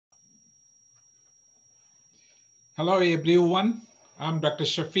Hello everyone, I'm Dr.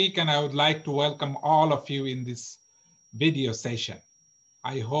 Shafiq and I would like to welcome all of you in this video session.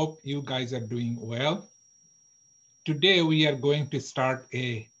 I hope you guys are doing well. Today we are going to start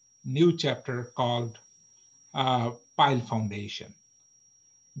a new chapter called Pile Foundation.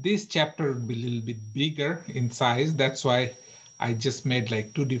 This chapter will be a little bit bigger in size, that's why I just made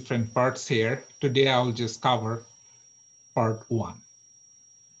like two different parts here. Today I'll just cover part one.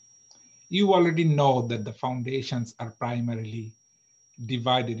 You already know that the foundations are primarily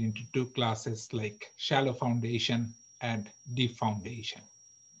divided into two classes like shallow foundation and deep foundation.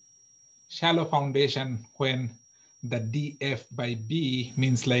 Shallow foundation, when the dF by B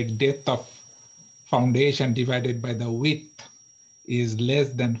means like depth of foundation divided by the width is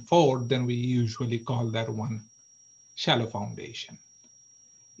less than 4, then we usually call that one shallow foundation.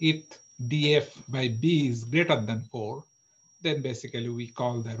 If dF by B is greater than 4, then basically we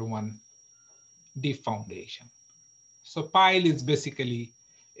call that one deep foundation. So pile is basically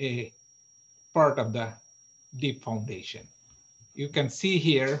a part of the deep foundation. You can see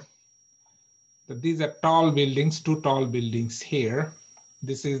here that these are tall buildings, two tall buildings here.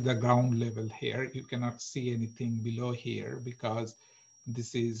 This is the ground level here. You cannot see anything below here because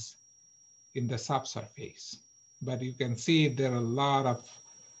this is in the subsurface. But you can see there are a lot of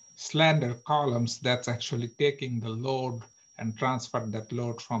slender columns that's actually taking the load and transfer that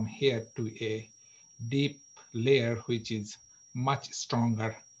load from here to a deep layer, which is much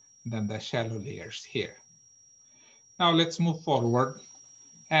stronger than the shallow layers here. Now let's move forward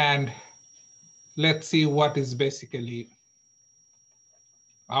and let's see what is basically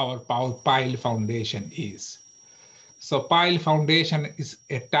our pile foundation is. So pile foundation is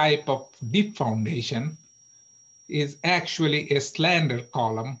a type of deep foundation, is actually a slender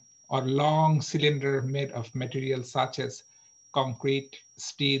column or long cylinder made of materials such as concrete,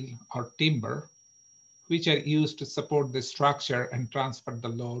 steel, or timber, which are used to support the structure and transfer the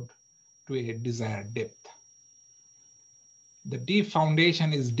load to a desired depth. The deep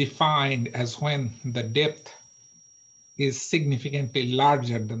foundation is defined as when the depth is significantly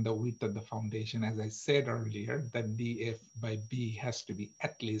larger than the width of the foundation. As I said earlier, that dF by B has to be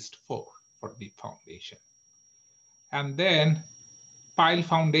at least 4 for deep foundation. And then pile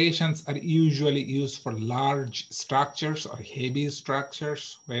foundations are usually used for large structures or heavy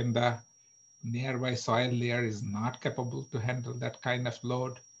structures when the nearby soil layer is not capable to handle that kind of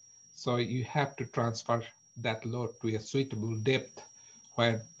load. So you have to transfer that load to a suitable depth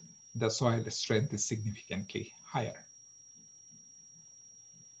where the soil strength is significantly higher.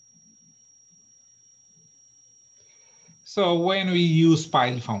 So when we use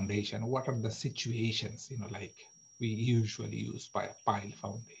pile foundation, what are the situations, like we usually use pile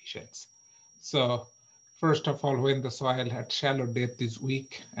foundations? So first of all, when the soil at shallow depth is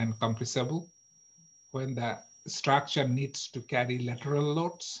weak and compressible, when the structure needs to carry lateral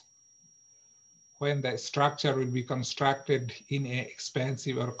loads, when the structure will be constructed in an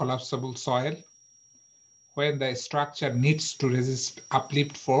expansive or collapsible soil, when the structure needs to resist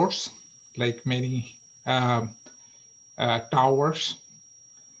uplift force, like many towers,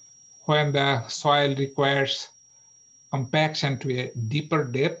 when the soil requires compaction to a deeper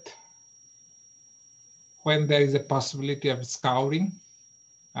depth, when there is a possibility of scouring,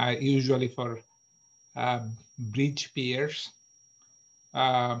 usually for bridge piers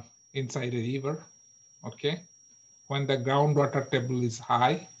inside a river, okay? When the groundwater table is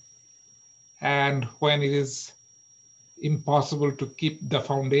high, and when it is impossible to keep the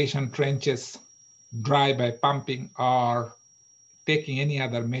foundation trenches dry by pumping or taking any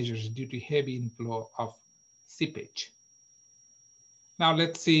other measures due to heavy inflow of seepage. Now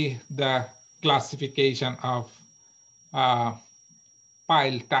let's see the classification of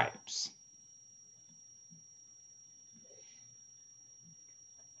pile types.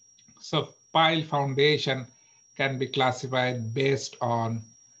 So pile foundation can be classified based on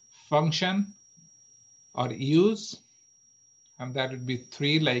function or use, and that would be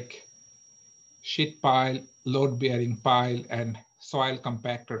 3, like sheet pile, load-bearing pile, and soil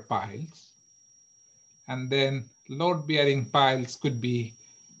compactor piles. And then load-bearing piles could be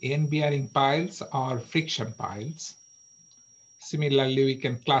end-bearing piles or friction piles. Similarly, we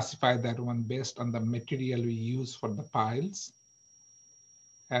can classify that one based on the material we use for the piles.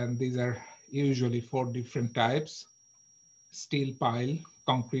 And these are usually 4 different types: steel pile,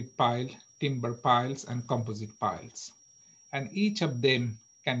 concrete pile, timber piles, and composite piles. And each of them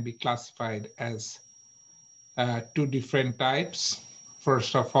can be classified as 2 different types.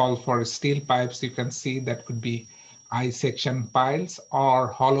 First of all, for steel pipes, you can see that could be I-section piles or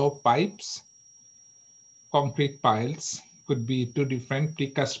hollow pipes. Concrete piles could be 2 different: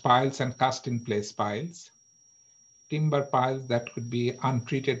 precast piles and cast-in-place piles. timber piles, that could be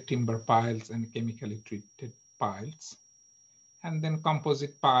untreated timber piles and chemically treated piles. And then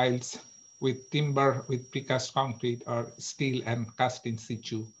composite piles with timber, with precast concrete or steel and cast in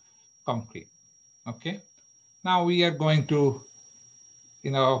situ concrete. Okay. Now we are going to,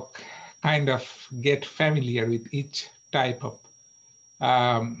 kind of get familiar with each type of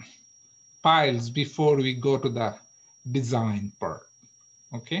piles before we go to the design part.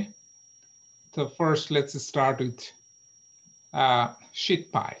 Okay. So first, let's start with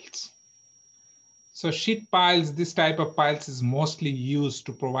sheet piles. So sheet piles, this type of piles is mostly used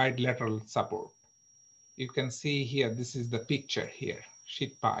to provide lateral support. You can see here, this is the picture here,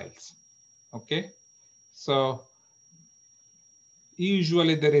 sheet piles. Okay. So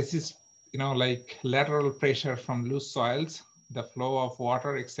usually they resist, like lateral pressure from loose soils, the flow of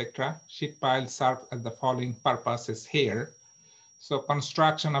water, etc. Sheet piles serve as the following purposes here. So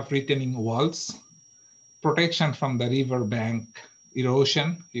construction of retaining walls, protection from the river bank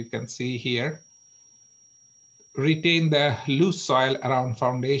erosion, you can see here. Retain the loose soil around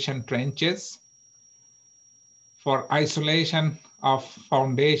foundation trenches for isolation of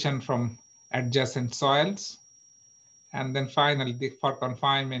foundation from adjacent soils. And then finally, for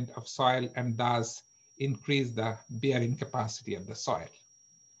confinement of soil and thus increase the bearing capacity of the soil.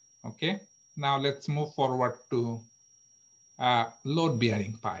 Okay, now let's move forward to load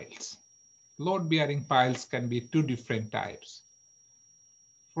bearing piles. Load bearing piles can be two different types.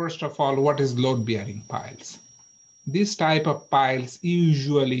 First of all, what is load bearing piles? This type of piles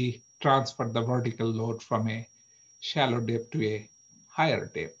usually transfer the vertical load from a shallow depth to a higher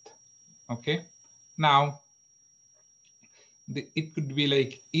depth. Okay, now it could be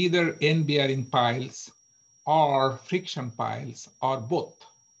like either end bearing piles or friction piles or both.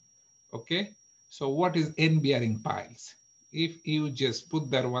 Okay, so what is end bearing piles? If you just put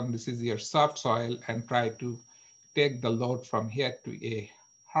that one, this is your soft soil, and try to take the load from here to a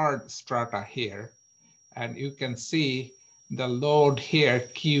hard strata here, and you can see the load here,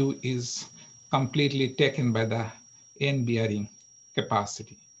 Q, is completely taken by the end bearing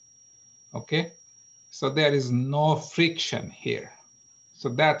capacity. Okay, so there is no friction here. So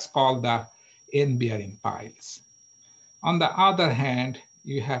that's called the end bearing piles. On the other hand,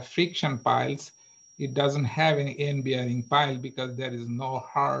 you have friction piles. It doesn't have any end bearing pile because there is no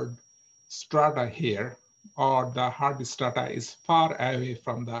hard strata here, or the hard strata is far away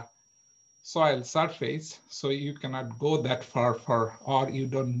from the soil surface. So you cannot go that far or you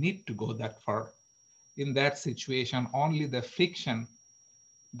don't need to go that far. In that situation, only the friction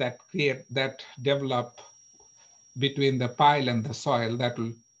that develop between the pile and the soil, that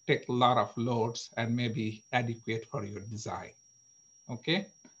will take a lot of loads and may be adequate for your design. Okay,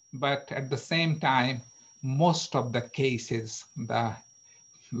 but at the same time, most of the cases, the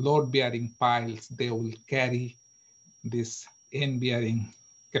load bearing piles, they will carry this end bearing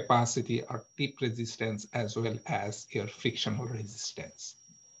capacity or tip resistance as well as your frictional resistance.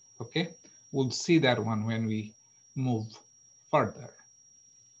 Okay, we'll see that one when we move further.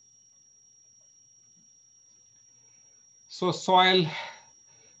 So soil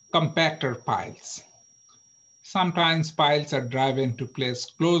compactor piles. Sometimes piles are driven to place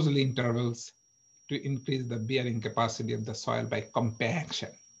closely intervals to increase the bearing capacity of the soil by compaction.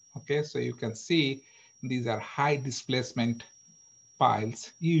 Okay, so you can see these are high displacement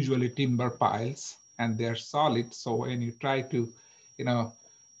piles, usually timber piles, and they're solid. So when you try to,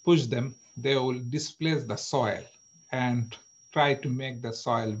 push them, they will displace the soil and try to make the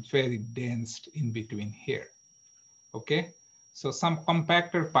soil very dense in between here. Okay, so some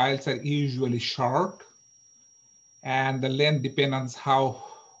compactor piles are usually short, and the length depends on how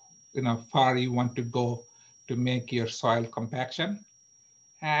far you want to go to make your soil compaction.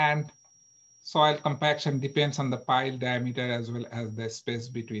 And soil compaction depends on the pile diameter as well as the space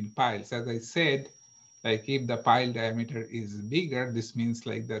between piles. As I said, like if the pile diameter is bigger, this means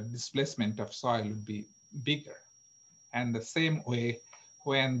like the displacement of soil would be bigger. And the same way,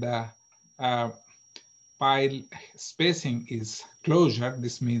 when the pile spacing is closer,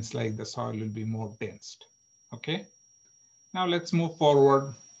 this means like the soil will be more dense. Okay, now let's move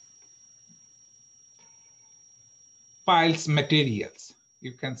forward. Piles materials.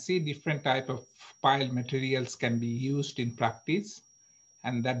 You can see different type of pile materials can be used in practice,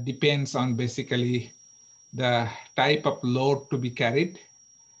 and that depends on basically the type of load to be carried,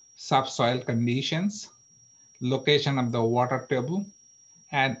 subsoil conditions, location of the water table,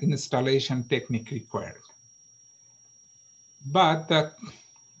 and installation technique required. But the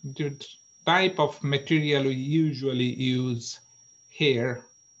type of material we usually use here,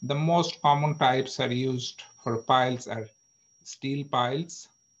 the most common types are used for piles are steel piles,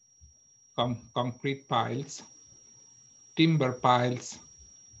 concrete piles, timber piles,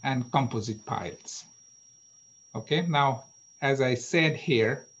 and composite piles. Okay, now, as I said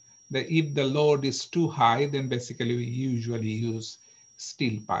here, that if the load is too high, then basically we usually use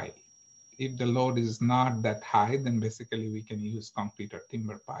steel pile. If the load is not that high, then basically we can use concrete or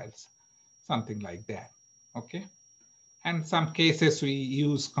timber piles, something like that, okay? And some cases we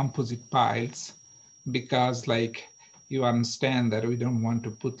use composite piles because like you understand that we don't want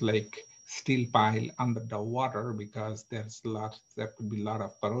to put like steel pile under the water because there could be a lot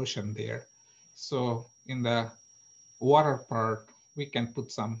of corrosion there. So in the water part, we can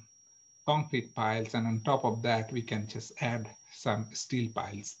put some concrete piles, and on top of that, we can just add some steel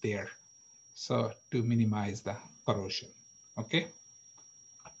piles there. So to minimize the corrosion, okay?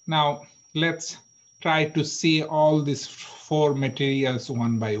 Now let's try to see all these 4 materials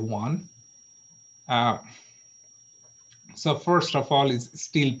one by one. So first of all is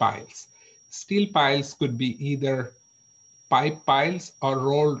steel piles. Steel piles could be either pipe piles or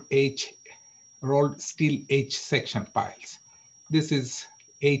rolled steel H section piles. This is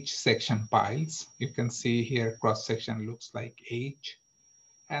H section piles. You can see here cross section looks like H.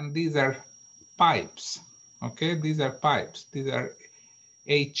 And these are pipes, okay? These are pipes. These are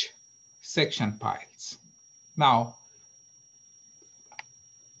H section piles. Now,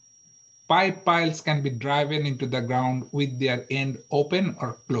 pipe piles can be driven into the ground with their end open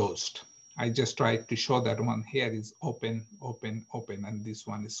or closed. I just tried to show that one here is open, open, open, and this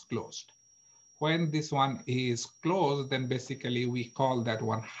one is closed. When this one is closed, then basically we call that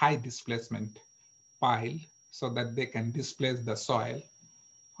one high displacement pile so that they can displace the soil.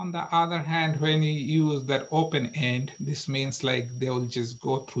 On the other hand, when you use that open end, this means like they will just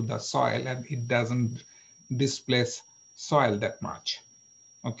go through the soil and it doesn't displace soil that much,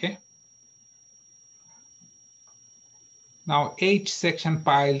 okay? Now, H section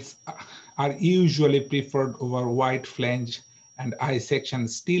piles are usually preferred over wide flange and I section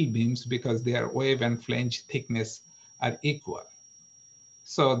steel beams because their wave and flange thickness are equal.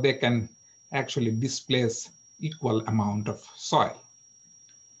 So they can actually displace equal amount of soil.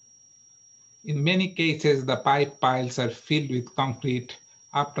 In many cases, the pipe piles are filled with concrete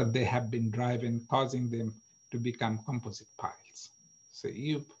after they have been driven, causing them to become composite piles. So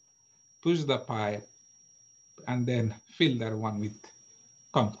you push the pipe and then fill that one with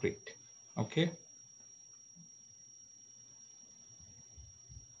concrete, okay?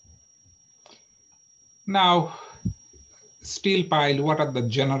 Now, steel pile, what are the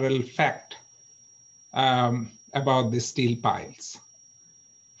general fact about the steel piles?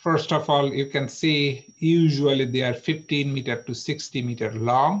 First of all, you can see usually they are 15 meter to 60 meter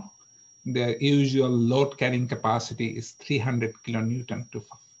long. Their usual load carrying capacity is 300 kilonewton to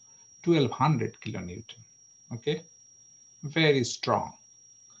 1200 kilonewton, okay? Very strong.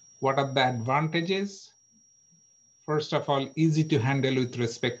 What are the advantages? First of all, easy to handle with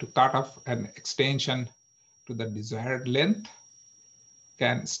respect to cutoff and extension to the desired length.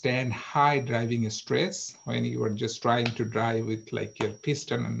 Can stand high driving stress when you are just trying to drive with like your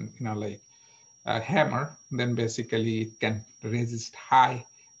piston and like a hammer, then basically it can resist high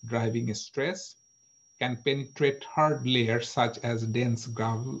driving stress, can penetrate hard layers such as dense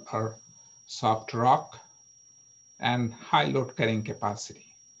gravel or soft rock, and high load carrying capacity.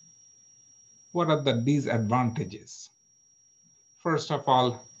 What are the disadvantages? First of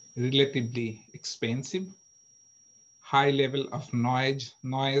all, relatively expensive, high level of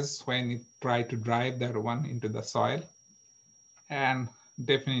noise when you try to drive that one into the soil, and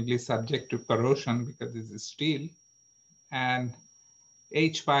definitely subject to corrosion because this is steel, and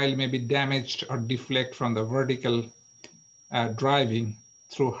H pile may be damaged or deflect from the vertical driving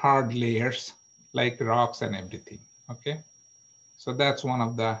through hard layers like rocks and everything, okay? So that's one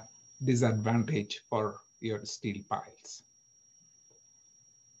of the disadvantage for your steel piles.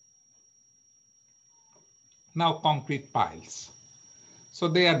 Now concrete piles. So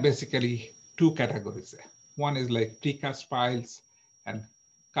they are basically 2 categories. One is like precast piles and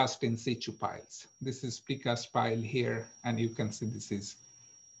cast in situ piles. This is precast pile here, and you can see this is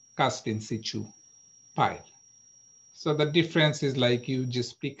cast in situ pile. So the difference is like you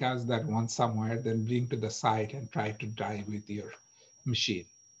just precast that one somewhere, then bring to the site and try to drive with your machine,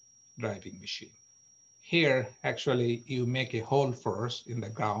 driving machine. Here, actually, you make a hole first in the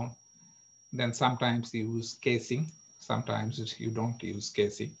ground, then sometimes you use casing, sometimes you don't use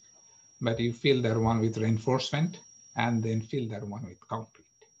casing, but you fill that one with reinforcement and then fill that one with concrete,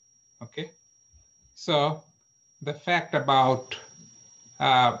 okay? So the fact about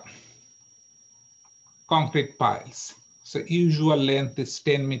concrete piles. So usual length is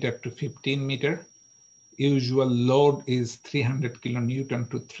 10 meter to 15 meter. Usual load is 300 kilonewton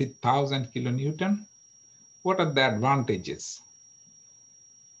to 3000 kilonewton. What are the advantages?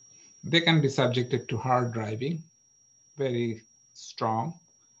 They can be subjected to hard driving, very strong,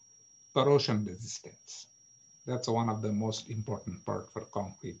 corrosion resistance. That's one of the most important part for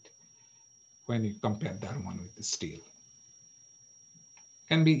concrete when you compare that one with the steel.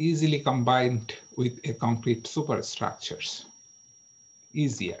 Can be easily combined with a concrete superstructures.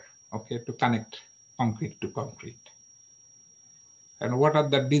 Easier, okay, to connect concrete to concrete. And what are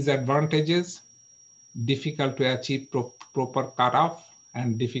the disadvantages? Difficult to achieve proper cutoff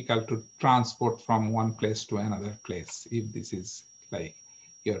and difficult to transport from one place to another place if this is like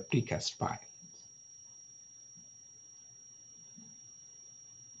your precast pile.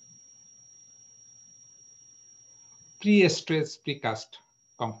 Pre-stressed precast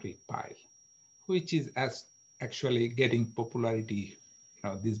concrete pile, which is as actually getting popularity,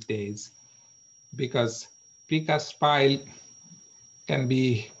 these days, because precast pile can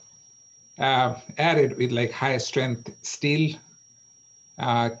be added with like high strength steel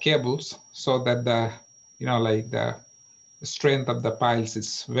cables, so that the the strength of the piles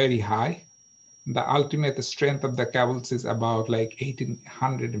is very high. The ultimate strength of the cables is about like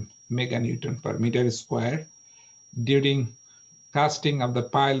 1800 meganewton per meter square. During casting of the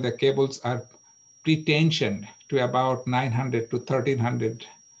pile, the cables are pre-tensioned to about 900 to 1300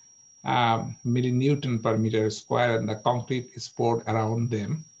 millinewton per meter square, and the concrete is poured around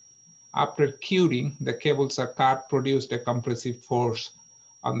them. After curing, the cables are cut, produced a compressive force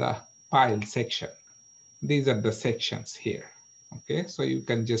on the pile section. These are the sections here. Okay, so you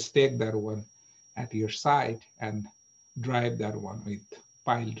can just take that one at your side and drive that one with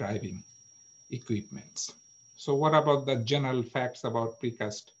pile driving equipments. So what about the general facts about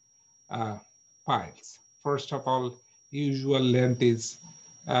precast piles? First of all, usual length is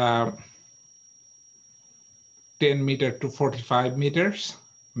 10 meter to 45 meters.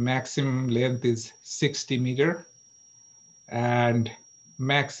 Maximum length is 60 meter, and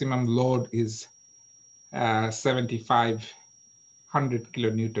maximum load is 7,500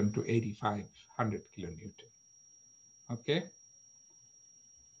 kilonewton to 8,500 kilonewton. Okay.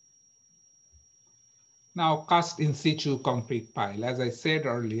 Now, cast in situ concrete pile. As I said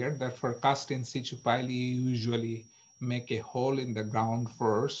earlier, that for cast in situ pile, you usually make a hole in the ground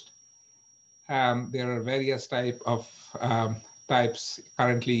first. There are various types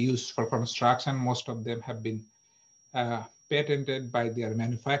currently used for construction. Most of them have been patented by their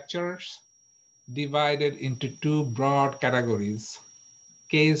manufacturers, divided into two broad categories,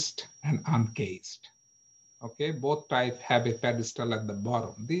 cased and uncased. Okay, both types have a pedestal at the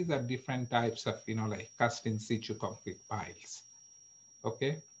bottom. These are different types of, like cast in situ concrete piles.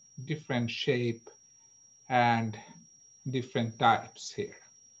 Okay, different shape and different types here.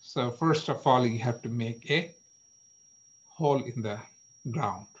 So first of all, you have to make a hole in the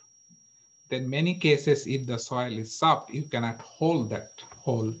ground. Then many cases, if the soil is soft, you cannot hold that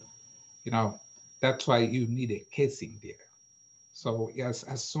hole. That's why you need a casing there. So yes,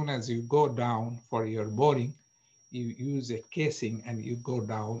 as soon as you go down for your boring, you use a casing and you go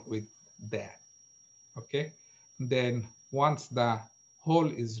down with that. Okay. Then once the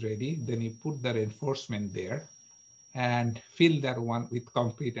hole is ready, then you put the reinforcement there and fill that one with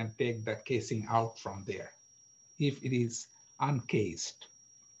concrete and take the casing out from there. If it is uncased,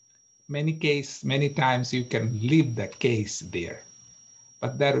 many times you can leave the case there,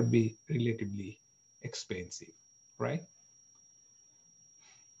 but that would be relatively expensive, right?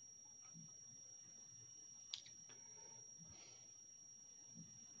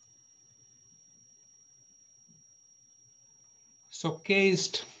 So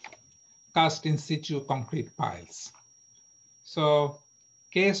cased cast in situ concrete piles. So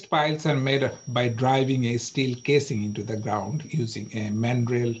cased piles are made by driving a steel casing into the ground using a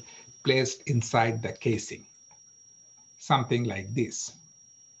mandrel placed inside the casing. Something like this,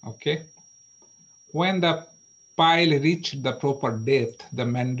 okay? When the pile reached the proper depth, the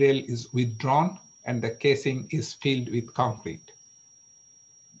mandrel is withdrawn and the casing is filled with concrete.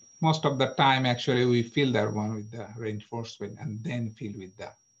 Most of the time, actually, we fill that one with the reinforcement and then fill with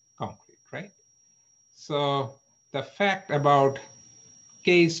the concrete, right? So the fact about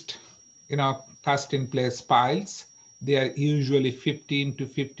cased, cast in place piles, they are usually 15 to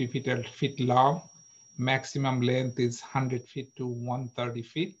 50 feet long. Maximum length is 100 feet to 130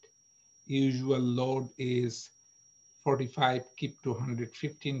 feet. Usual load is 45 kip to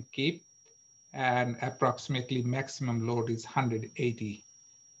 115 kip, and approximately maximum load is 180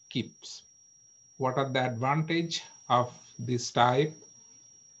 kips. What are the advantage of this type?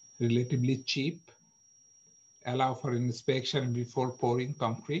 Relatively cheap, allow for inspection before pouring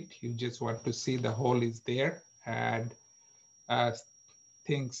concrete. You just want to see the hole is there, and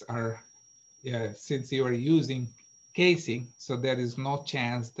things are yeah, since you are using casing, so there is no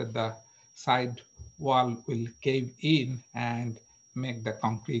chance that the side wall will cave in and make the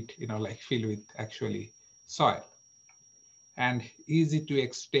concrete, like fill with actually soil. And easy to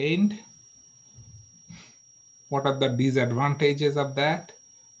extend. What are the disadvantages of that?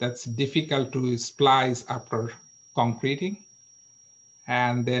 That's difficult to splice after concreting,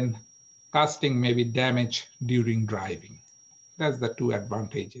 and then casting may be damaged during driving. That's the two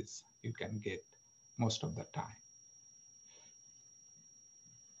advantages you can get most of the time.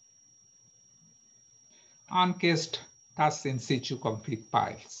 Uncased cast in situ concrete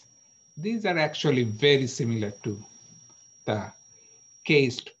piles. These are actually very similar to the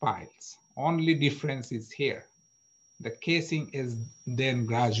cased piles. Only difference is here. The casing is then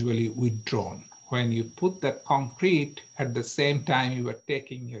gradually withdrawn. When you put the concrete, at the same time you are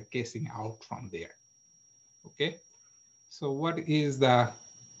taking your casing out from there. Okay, so what is the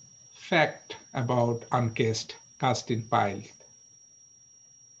fact about uncased cast-in pile?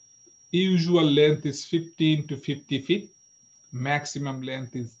 Usual length is 15 to 50 feet. Maximum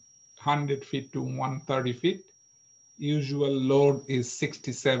length is 100 feet to 130 feet. Usual load is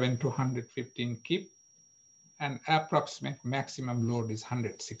 67 to 115 kip, and approximate maximum load is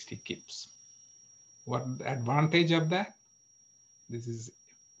 160 kips. What the advantage of that? This is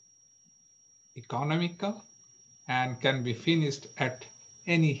economical and can be finished at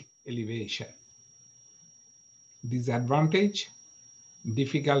any elevation. Disadvantage,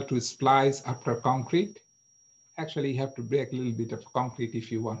 difficult to splice after concrete. Actually, you have to break a little bit of concrete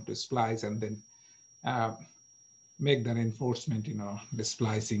if you want to splice and then make the reinforcement, the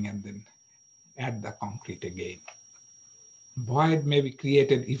splicing, and then add the concrete again. Void may be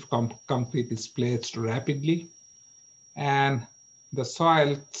created if concrete is placed rapidly, and the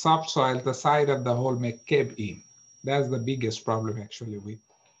soil, soft soil, the side of the hole may cave in. That's the biggest problem actually with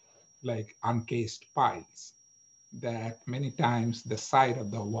like uncased piles, that many times the side of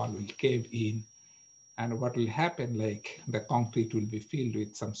the wall will cave in, and what will happen, like the concrete will be filled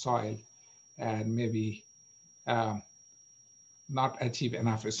with some soil and maybe not achieve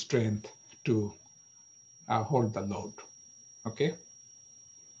enough strength to hold the load. Okay.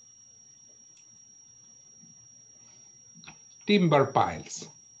 Timber piles,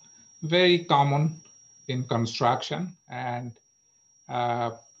 very common in construction, and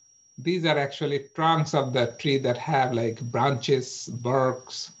these are actually trunks of the tree that have like branches,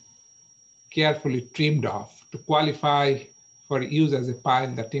 barks, carefully trimmed off. To qualify for use as a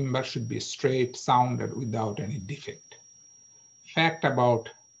pile, the timber should be straight, sound, and without any defect. Fact about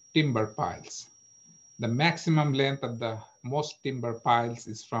timber piles. The maximum length of the most timber piles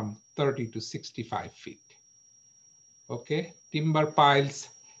is from 30 to 65 feet. Okay, timber piles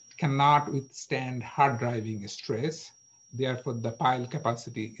cannot withstand hard driving stress. Therefore, the pile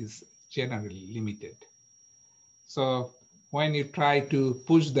capacity is generally limited. So when you try to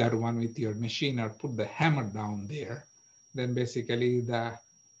push that one with your machine or put the hammer down there, then basically the,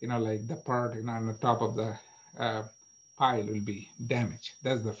 like the part, on the top of the pile will be damaged.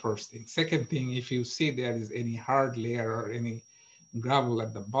 That's the first thing. Second thing, if you see there is any hard layer or any gravel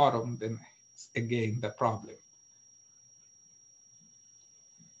at the bottom, then it's again the problem.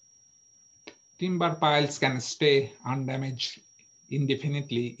 Timber piles can stay undamaged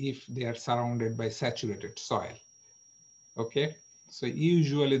indefinitely if they are surrounded by saturated soil. Okay, so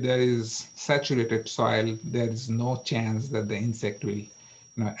usually there is saturated soil, there is no chance that the insect will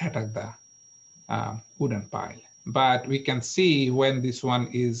attack the wooden pile. But we can see when this one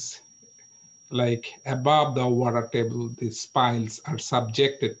is like above the water table, these piles are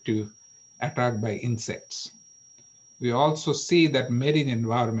subjected to attack by insects. We also see that marine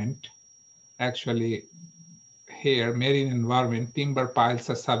environment, actually here, marine environment, timber piles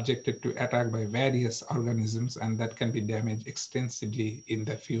are subjected to attack by various organisms, and that can be damaged extensively in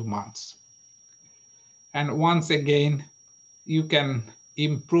the few months. And once again, you can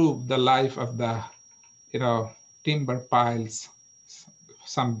improve the life of the timber piles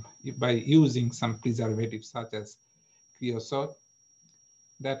by using some preservatives such as creosote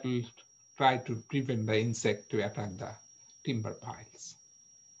that will try to prevent the insect to attack the timber piles.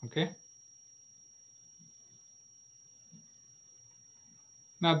 Okay.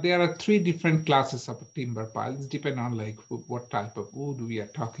 Now there are three different classes of timber piles, depending on like what type of wood we are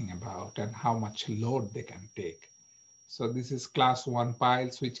talking about and how much load they can take. So this is class 1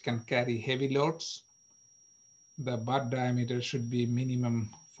 piles, which can carry heavy loads. The butt diameter should be minimum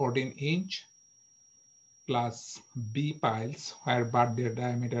 14 inch. Class B piles, where butt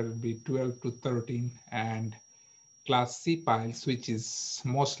diameter will be 12 to 13, and class C piles, which is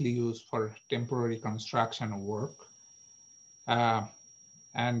mostly used for temporary construction work.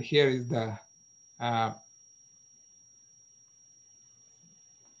 And here is the Uh,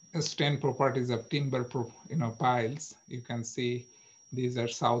 Strength properties of timber, piles. You can see these are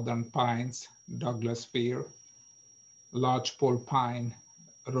southern pines, Douglas fir, lodgepole pine,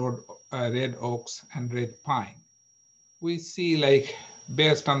 red oaks, and red pine. We see like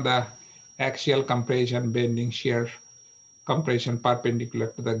based on the axial compression, bending, shear compression perpendicular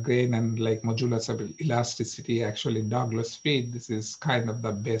to the grain, and like modulus of elasticity, actually Douglas fir, this is kind of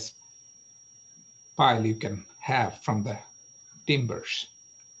the best pile you can have from the timbers.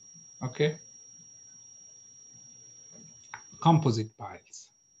 Okay. Composite piles.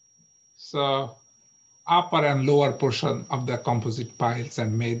 So upper and lower portion of the composite piles are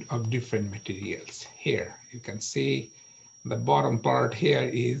made of different materials. Here you can see the bottom part here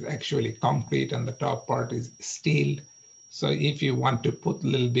is actually concrete and the top part is steel. So if you want to put a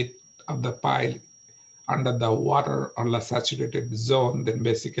little bit of the pile under the water or the saturated zone, then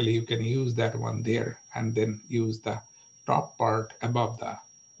basically you can use that one there and then use the top part above the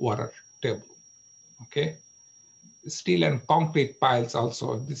water table. Okay. Steel and concrete piles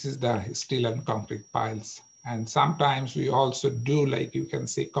also, this is the steel and concrete piles. And sometimes we also do, like you can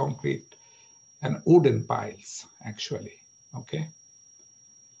see, concrete and wooden piles actually, okay?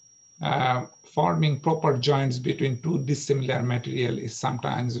 Forming proper joints between two dissimilar material is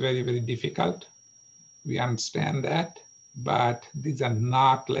sometimes very, very difficult. We understand that, but these are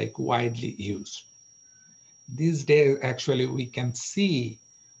not like widely used. These days, actually, we can see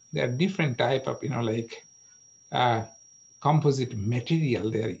there are different type of, composite material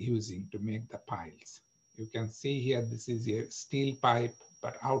they're using to make the piles. You can see here, this is a steel pipe,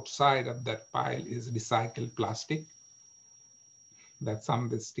 but outside of that pile is recycled plastic. That's some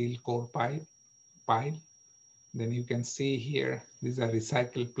of the steel core pile. Then you can see here, these are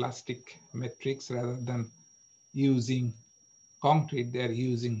recycled plastic matrix rather than using concrete, they're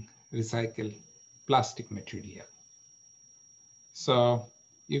using recycled plastic material. So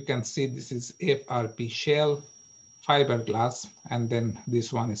you can see this is FRP shell, fiberglass, and then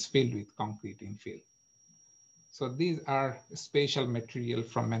this one is filled with concrete infill. So these are special material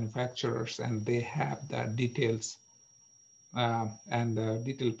from manufacturers, and they have the details and the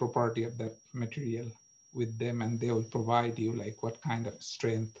detailed property of that material with them, and they will provide you like what kind of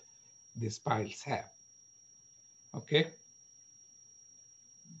strength these piles have. Okay.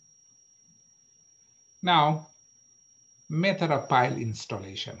 Now, method of pile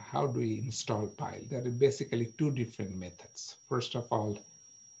installation. How do we install pile? There are basically two different methods. First of all,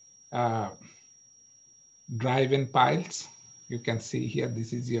 drive-in piles. You can see here,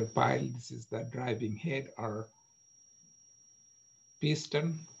 this is your pile. This is the driving head or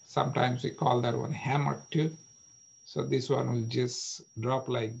piston. Sometimes we call that one hammer too. So this one will just drop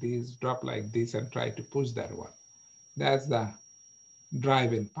like this, and try to push that one. That's the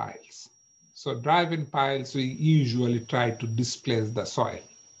drive-in piles. So drive-in piles, we usually try to displace the soil.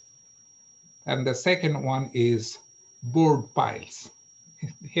 And the second one is bored piles.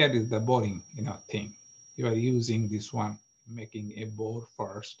 Here is the boring, thing. You are using this one, making a bore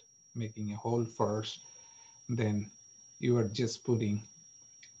first, making a hole first, then you are just putting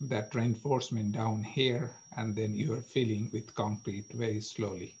that reinforcement down here, and then you are filling with concrete very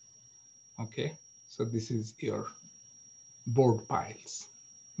slowly. Okay, so this is your bored piles.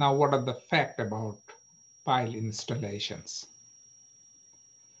 Now, what are the facts about pile installations?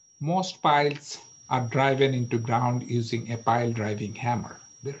 Most piles are driven into ground using a pile driving hammer.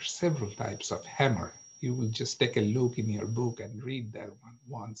 There are several types of hammer. You will just take a look in your book and read that one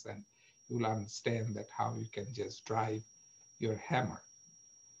once, and you will understand that how you can just drive your hammer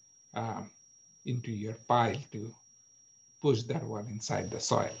into your pile to push that one inside the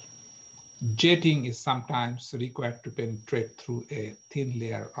soil. Jetting is sometimes required to penetrate through a thin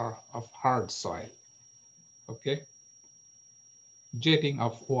layer of hard soil. Okay. Jetting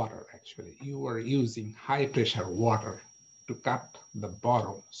of water, actually. You are using high pressure water to cut the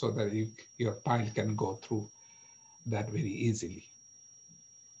bottom so that your pile can go through that very easily.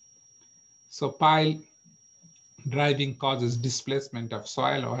 So pile driving causes displacement of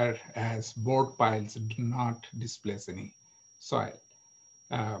soil, whereas bored piles do not displace any soil.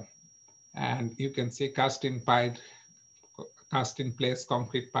 And you can see cast in place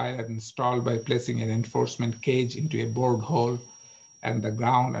concrete pile are installed by placing an reinforcement cage into a bored hole and the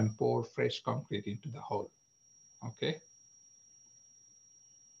ground and pour fresh concrete into the hole. Okay.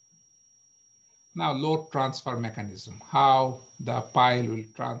 Now, load transfer mechanism, how the pile will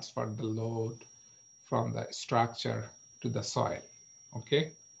transfer the load from the structure to the soil.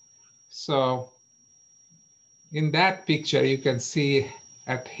 Okay. So in that picture, you can see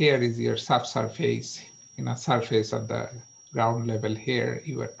here is your subsurface, surface of the ground level here.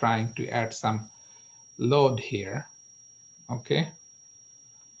 You are trying to add some load here, okay?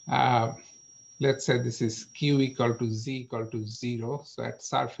 Let's say this is Q equal to Z equal to 0. So at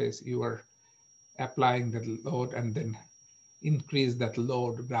surface, you are applying the load and then increase that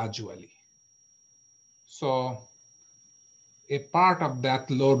load gradually. So a part of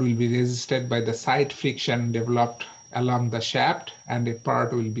that load will be resisted by the side friction developed along the shaft, and a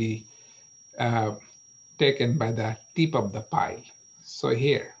part will be taken by the tip of the pile. So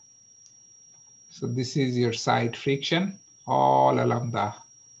here, so this is your side friction all along the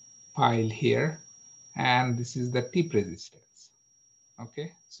pile here, and this is the tip resistance.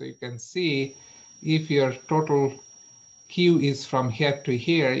 Okay, so you can see if your total Q is from here to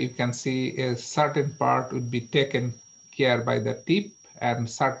here, you can see a certain part would be taken care by the tip and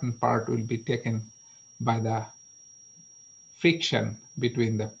certain part will be taken by the friction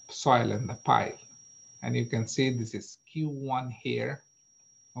between the soil and the pile. And you can see this is Q1 here,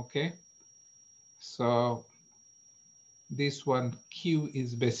 okay? So this one Q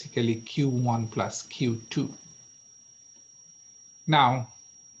is basically Q1 plus Q2. Now,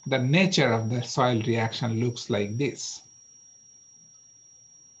 the nature of the soil reaction looks like this,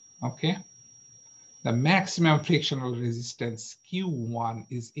 okay? The maximum frictional resistance Q1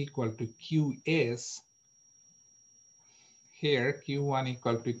 is equal to Qs. Here, Q1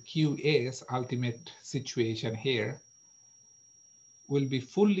 equal to Qs, ultimate situation here, will be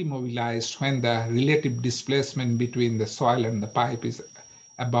fully mobilized when the relative displacement between the soil and the pipe is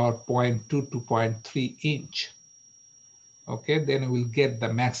about 0.2 to 0.3 inch. Okay, then we'll get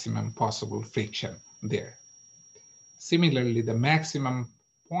the maximum possible friction there. Similarly, the maximum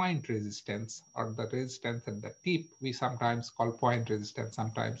point resistance, or the resistance at the tip, we sometimes call point resistance,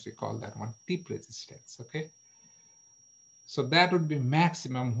 sometimes we call that one tip resistance, okay? So that would be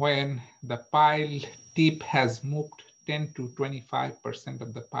maximum when the pile tip has moved 10 to 25%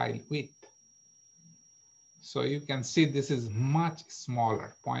 of the pile width. So you can see this is much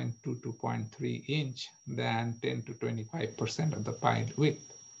smaller, 0.2 to 0.3 inch than 10 to 25% of the pile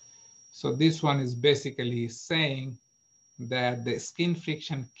width. So this one is basically saying that the skin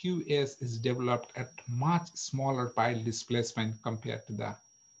friction Qs is developed at much smaller pile displacement compared to the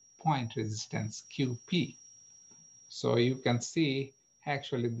point resistance Qp. So you can see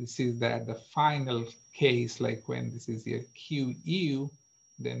actually this is the final case, like when this is your Qu,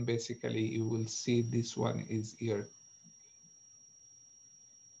 then basically you will see this one is your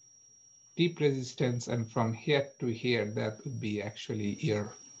tip resistance, and from here to here that would be actually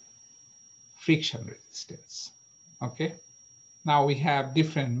your friction resistance. Okay. Now we have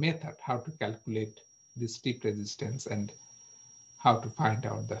different method how to calculate this tip resistance and how to find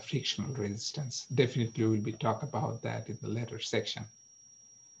out the frictional resistance. Definitely we'll be talk about that in the later section.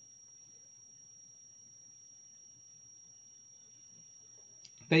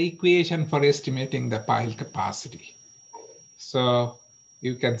 The equation for estimating the pile capacity. So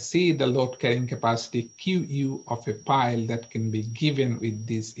you can see the load carrying capacity Qu of a pile that can be given with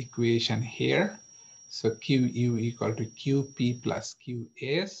this equation here. So Qu equal to Qp plus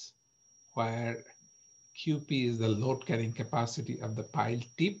Qs, where Qp is the load carrying capacity of the pile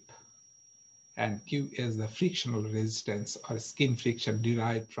tip, and Q is the frictional resistance or skin friction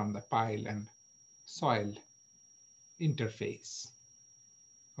derived from the pile and soil interface.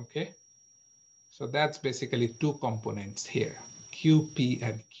 Okay, so that's basically two components here, Qp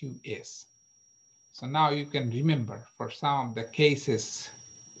and Qs. So now you can remember for some of the cases,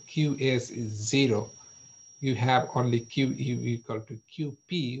 Qs is 0. You have only Qu equal to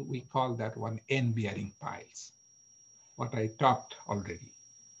Qp, we call that one end-bearing piles, what I talked already,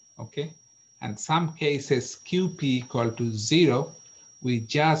 okay? And some cases Qp equal to 0, we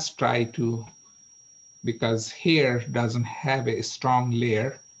just try to, because here doesn't have a strong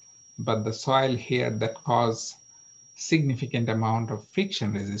layer, but the soil here that cause significant amount of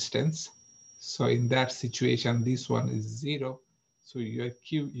friction resistance. So in that situation, this one is 0. So your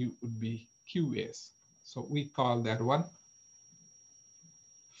Qu would be Qs. So we call that one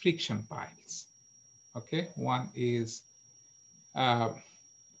friction piles. Okay, one is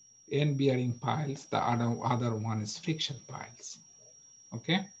end-bearing piles, the other one is friction piles.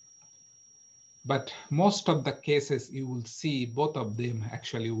 Okay, but most of the cases you will see both of them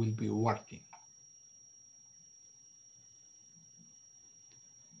actually will be working.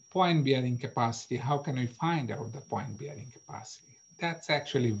 Point bearing capacity, how can we find out the point bearing capacity? That's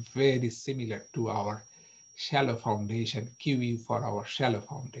actually very similar to our shallow foundation, QE for our shallow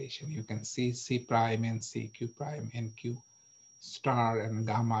foundation. You can see C prime, NC, Q prime, NQ star, and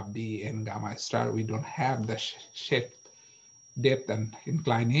gamma B and gamma star. We don't have the shape, depth, and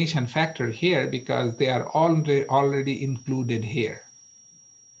inclination factor here because they are already included here.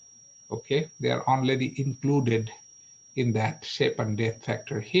 Okay, they are already included in that shape and depth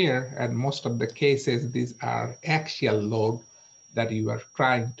factor here. And most of the cases, these are axial load that you are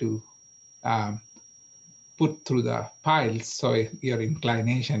trying to put through the piles. So your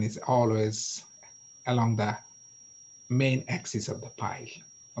inclination is always along the main axis of the pile.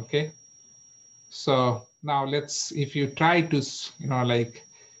 Okay. So now let's, if you try to, like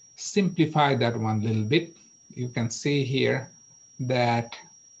simplify that one a little bit, you can see here that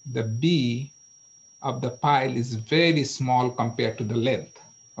the B of the pile is very small compared to the length.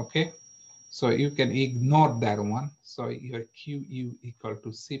 Okay. So you can ignore that one. So your QU equal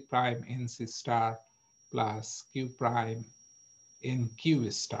to C prime NC star plus Q prime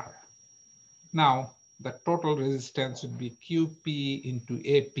NQ star. Now the total resistance would be QP into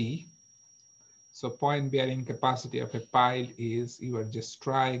AP. So point bearing capacity of a pile is, you are just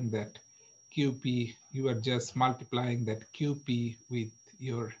trying that QP, you are just multiplying that QP with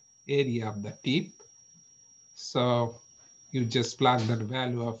your area of the tip. So you just plug that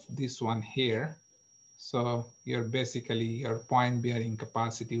value of this one here. So you're basically, your point bearing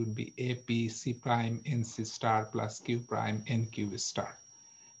capacity would be AP C prime NC star plus Q prime NQ star.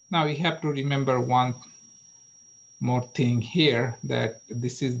 Now we have to remember one more thing here, that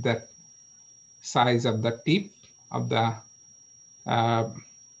this is the size of the tip of the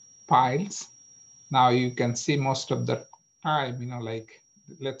piles. Now you can see most of the time, like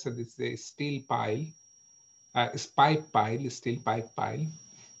let's say this is a steel pile, pipe pile, steel pipe pile.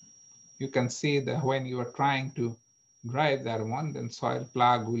 You can see that when you are trying to drive that one, then soil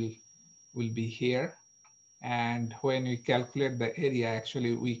plug will be here. And when we calculate the area,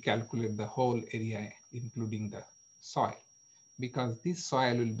 actually we calculate the whole area, including the soil, because this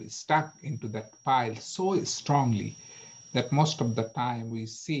soil will be stuck into that pile so strongly that most of the time we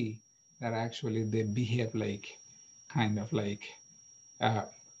see that actually they behave like kind of like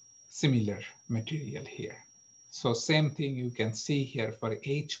similar material here. So same thing you can see here for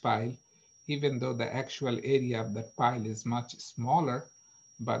H pile, even though the actual area of that pile is much smaller,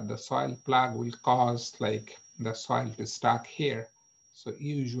 but the soil plug will cause like the soil to stuck here. So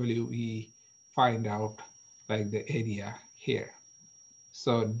usually we find out like the area here.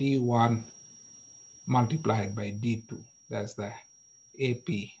 So D1 multiplied by D2, that's the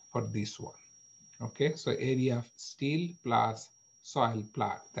AP for this one. Okay, so area of steel plus soil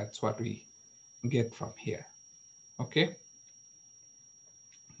plug, that's what we get from here. Okay.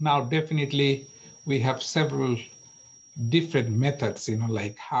 Now, definitely we have several different methods,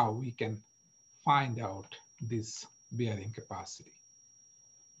 like how we can find out this bearing capacity.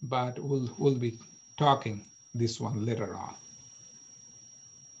 But we'll be talking this one later on.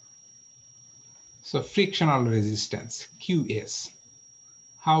 So frictional resistance, QS,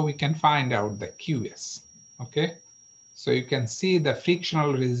 how we can find out the QS, okay? So you can see the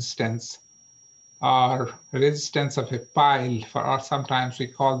frictional resistance or resistance of a pile, or sometimes we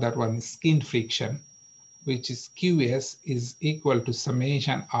call that one skin friction, which is QS is equal to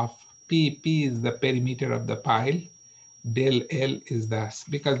summation of P. P is the perimeter of the pile, del L is the,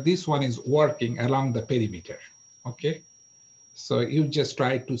 because this one is working along the perimeter, okay? So you just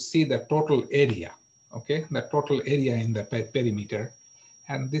try to see the total area, okay? The total area in the perimeter.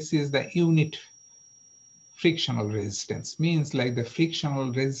 And this is the unit frictional resistance, means like the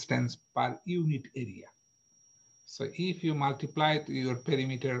frictional resistance per unit area. So if you multiply your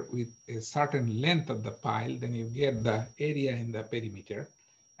perimeter with a certain length of the pile, then you get the area in the perimeter,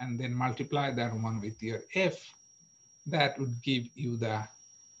 and then multiply that one with your F, that would give you the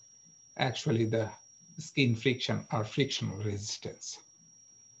actually the skin friction or frictional resistance.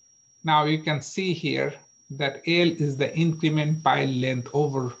 Now you can see here that L is the increment pile length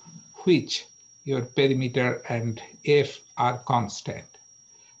over which your perimeter and F are constant.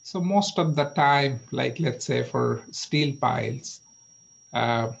 So most of the time, like let's say for steel piles,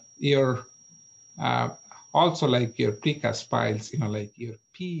 your also like your precast piles, like your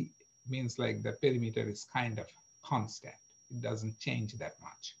P means like the perimeter is kind of constant. It doesn't change that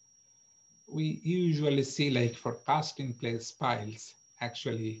much. We usually see like for cast in place piles,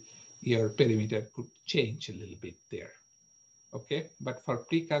 actually your perimeter could change a little bit there. Okay, but for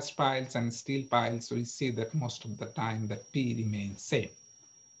precast piles and steel piles, we see that most of the time the P remains same.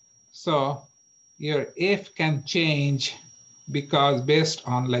 So your F can change because based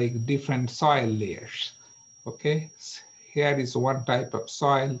on like different soil layers. Okay, here is one type of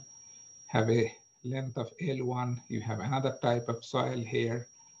soil, have a length of L1, you have another type of soil here,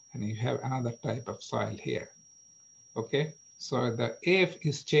 and you have another type of soil here. Okay, so the F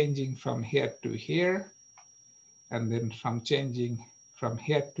is changing from here to here, and then from changing from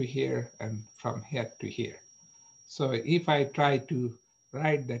here to here, and from here to here. So if I try to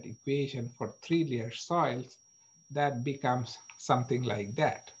write that equation for 3-layer soils, that becomes something like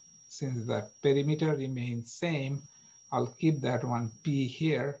that. Since the perimeter remains same, I'll keep that one P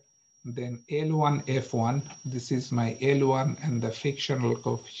here. Then L1, F1, this is my L1 and the frictional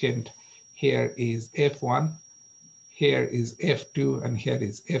coefficient here is F1, here is F2 and here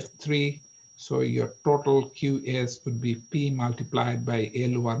is F3. So your total QS would be P multiplied by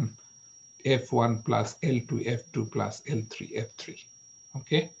L1, F1 plus L2, F2 plus L3, F3,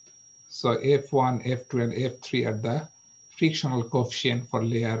 okay? So F1, F2, and F3 are the frictional coefficient for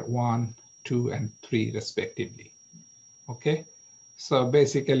layer 1, 2, and 3 respectively, okay? So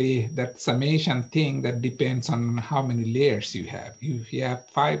basically that summation thing that depends on how many layers you have. If you have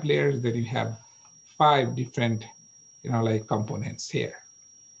 5 layers, then you have 5 different, like components here,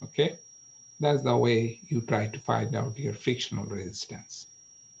 okay? That's the way you try to find out your frictional resistance.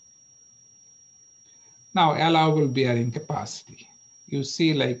 Now allowable bearing capacity. You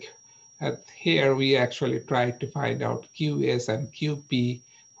see like here we actually try to find out QS and QP,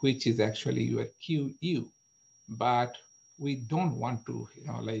 which is actually your QU, but we don't want to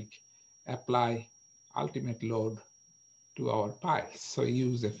like apply ultimate load to our piles. So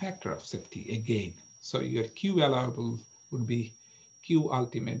use a factor of safety again. So your Q allowable would be Q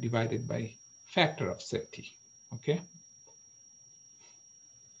ultimate divided by factor of safety, okay?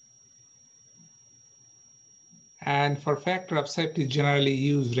 And for factor of safety, generally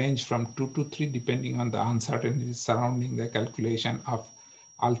use range from 2 to 3, depending on the uncertainties surrounding the calculation of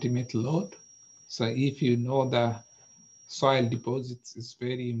ultimate load. So if you know the soil deposits is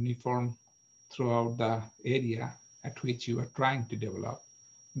very uniform throughout the area at which you are trying to develop,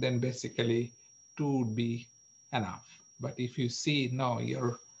 then basically 2 would be enough. But if you see, no,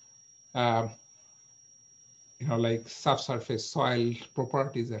 your like subsurface soil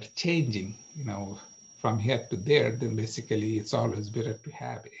properties are changing, from here to there, then basically it's always better to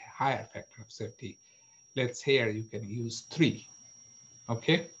have a higher factor of safety. Let's here you can use 3,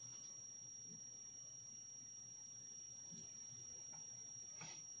 okay?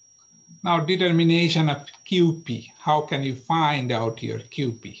 Now determination of QP. How can you find out your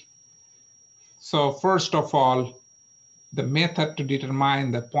QP? So first of all, the method to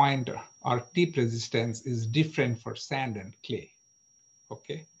determine the point or tip resistance is different for sand and clay,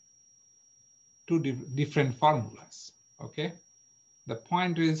 okay? 2 different formulas, okay? The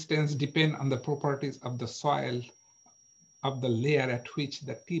point resistance depend on the properties of the soil of the layer at which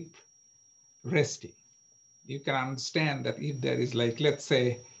the tip resting. You can understand that if there is like, let's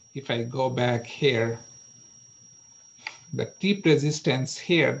say, if I go back here, the tip resistance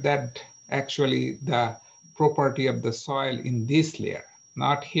here, that actually the property of the soil in this layer,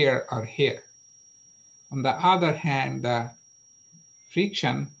 not here or here. On the other hand, the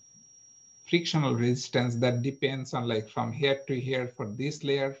frictional resistance that depends on like from here to here for this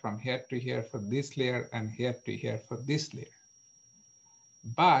layer, from here to here for this layer, and here to here for this layer.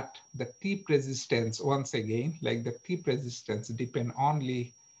 But the tip resistance, once again, like the tip resistance depend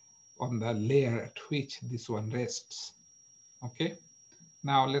only on the layer at which this one rests, okay?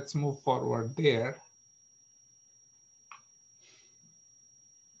 Now let's move forward there.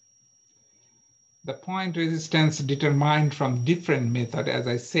 The point resistance determined from different method. As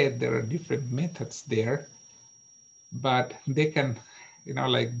I said, there are different methods there, but they can,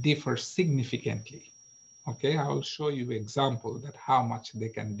 like differ significantly. Okay, I will show you example that how much they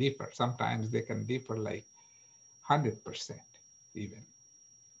can differ. Sometimes they can differ like 100% even,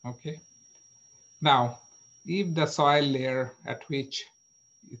 okay? Now, if the soil layer at which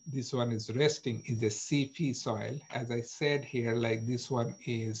this one is resting is a CP soil, as I said here, like this one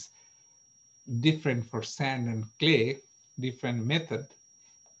is different for sand and clay, different method.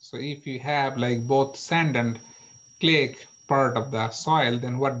 So if you have like both sand and clay part of the soil,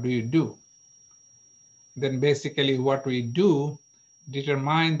 then what do? Then basically what we do,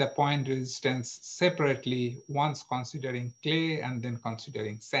 determine the point resistance separately, once considering clay and then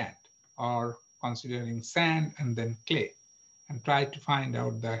considering sand, or considering sand and then clay, and try to find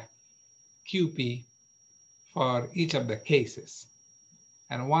out the QP for each of the cases.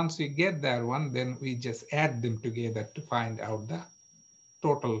 And once we get that one, then we just add them together to find out the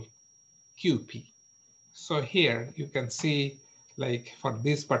total QP. So here you can see, like for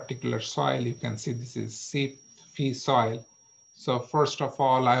this particular soil, you can see this is CP soil. So first of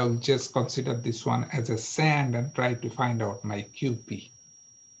all, I will just consider this one as a sand and try to find out my QP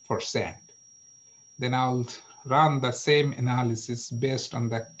for sand. Then I'll run the same analysis based on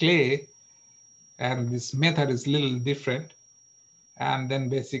the clay, and this method is a little different. And then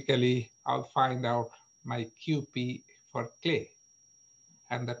basically I'll find out my QP for clay.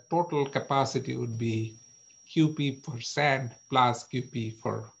 And the total capacity would be QP for sand plus QP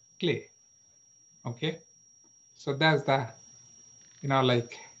for clay. Okay, so that's the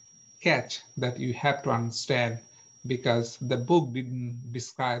catch that you have to understand, because the book didn't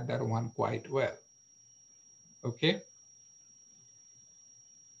describe that one quite well. Okay.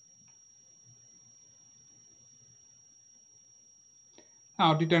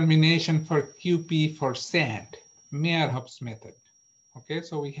 Now determination for QP for sand, Meyerhoff's method. Okay,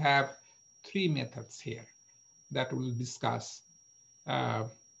 so we have three methods here that we'll discuss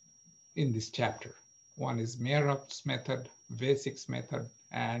in this chapter. One is Meyerhoff's method, Vesich's method,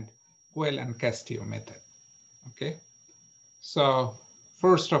 and Quayle and Castillo method. Okay, so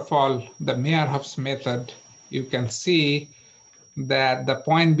first of all, the Meyerhoff's method, you can see that the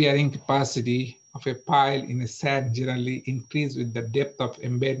point bearing capacity of a pile in a sand generally increases with the depth of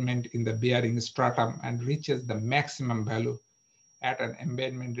embedment in the bearing stratum and reaches the maximum value at an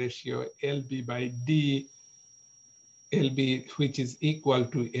embedment ratio LB by D, LB, which is equal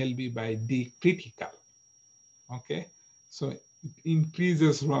to LB by D critical. Okay, so it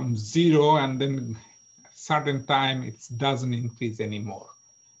increases from 0 and then certain time it doesn't increase anymore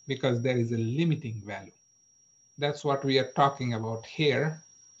because there is a limiting value. That's what we are talking about here.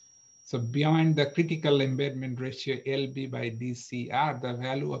 So beyond the critical embedment ratio LB by DCR, the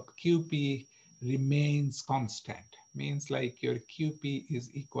value of QP remains constant. Means like your QP is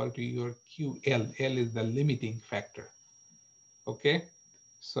equal to your QL. L is the limiting factor. Okay,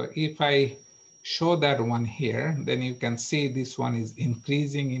 so if I show that one here, then you can see this one is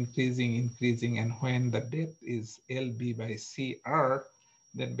increasing, increasing, increasing. And when the depth is LB by CR,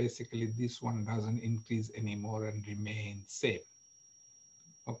 then basically this one doesn't increase anymore and remain same.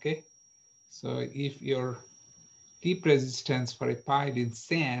 Okay, so if your tip resistance for a pile in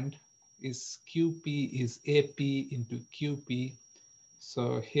sand is QP is AP into QP.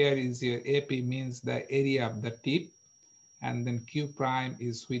 So here is your AP means the area of the tip, and then Q prime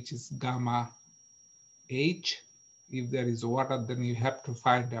is which is gamma H. If there is water, then you have to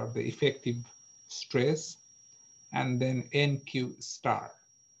find out the effective stress, and then NQ star.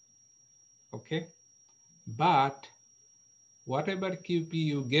 Okay, but whatever QP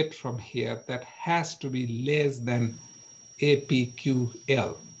you get from here, that has to be less than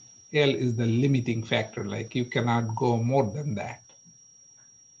APQL. L is the limiting factor, like you cannot go more than that.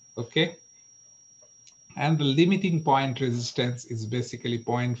 Okay, and the limiting point resistance is basically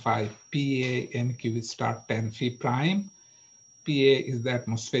 0.5 PA NQ star 10 phi prime. PA is the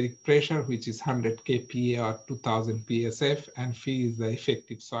atmospheric pressure, which is 100 kPa or 2000 PSF, and phi is the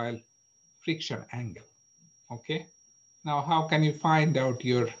effective soil friction angle. Okay, now how can you find out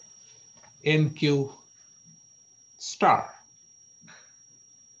your NQ star?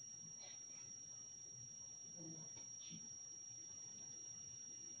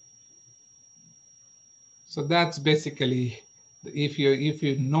 So that's basically, if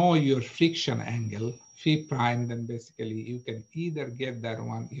you know your friction angle, phi prime, then basically you can either get that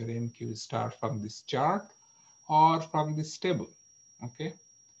one, your NQ star, from this chart or from this table. Okay,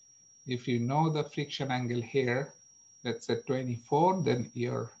 if you know the friction angle here, let's say 24, then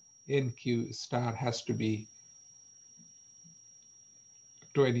your NQ star has to be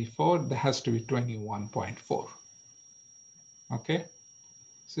 24, that has to be 21.4. Okay,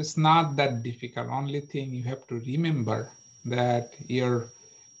 so it's not that difficult. Only thing you have to remember that your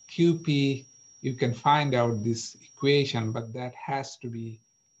QP, you can find out this equation, but that has to be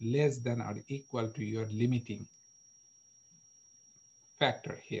less than or equal to your limiting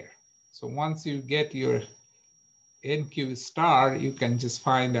factor here. So once you get your NQ star, you can just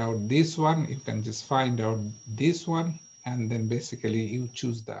find out this one, you can just find out this one, and then basically you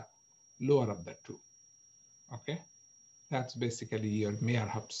choose the lower of the two. Okay, that's basically your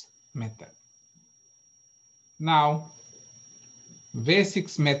Meyerhoff's method. Now,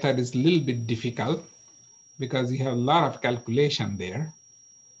 Vesich's method is a little bit difficult because you have a lot of calculation there.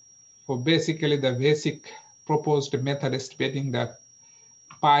 For basically the Vesich proposed a method estimating the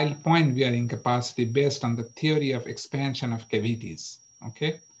pile point bearing capacity based on the theory of expansion of cavities.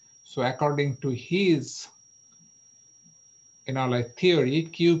 Okay, so according to his theory,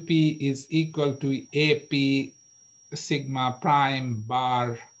 QP is equal to AP sigma prime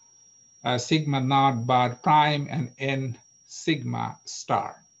bar, sigma naught bar prime, and N sigma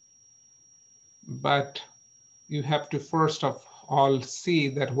star. But you have to first of all see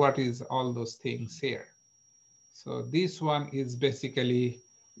that what is all those things here. So this one is basically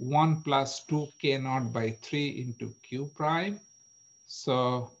 1 plus 2 K naught by 3 into Q prime.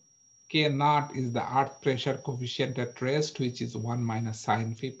 So K naught is the earth pressure coefficient at rest, which is 1 minus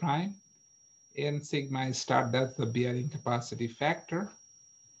sine phi prime. N sigma star, that's the bearing capacity factor.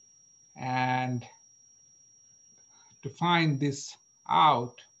 And To find this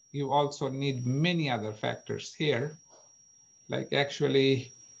out, you also need many other factors here. Like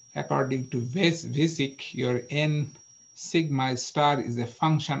actually, according to VISIC, your N sigma star is a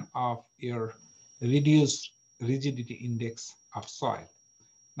function of your reduced rigidity index of soil.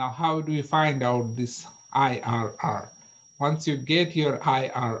 Now, how do you find out this IRR? Once you get your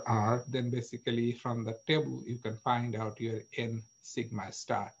IRR, then basically from the table, you can find out your N sigma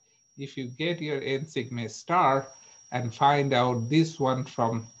star. If you get your N sigma star and find out this one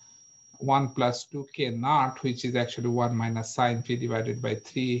from 1 plus 2k naught, which is actually 1 minus sine phi divided by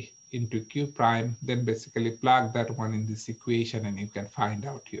 3 into q prime, then basically plug that one in this equation and you can find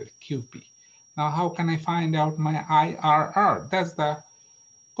out your QP. Now, how can I find out my IRR? That's the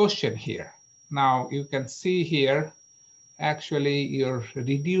question here. Now, you can see here, actually your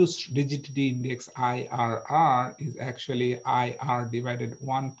reduced rigidity index IRR is actually IR divided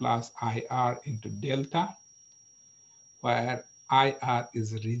 1 plus IR into delta, where IR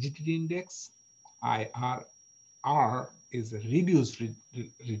is rigidity index, IRR is reduced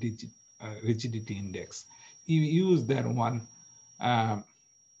rigidity index. You use that one um,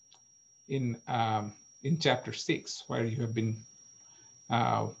 in chapter 6, where you have been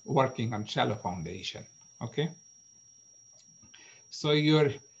working on shallow foundation, okay? So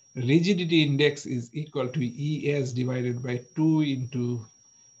your rigidity index is equal to ES divided by 2 into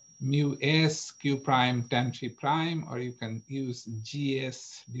mu S Q prime tan phi prime, or you can use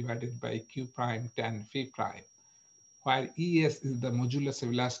GS divided by Q prime tan phi prime, where ES is the modulus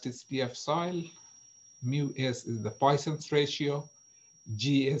of elasticity of soil, mu S is the Poisson's ratio,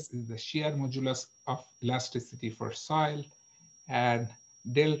 GS is the shear modulus of elasticity for soil, and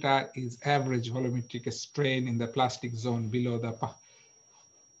delta is average volumetric strain in the plastic zone below the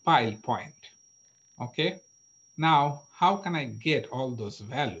pile point, okay? Now, how can I get all those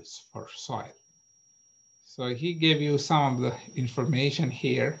values for soil? So he gave you some of the information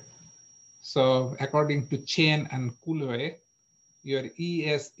here. So according to Chen and Kulwe, your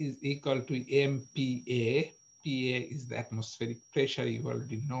ES is equal to MPa. PA is the atmospheric pressure. You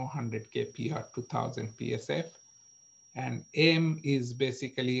already know 100 kPa, 2000 PSF. And M is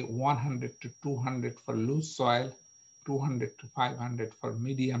basically 100 to 200 for loose soil, 200 to 500 for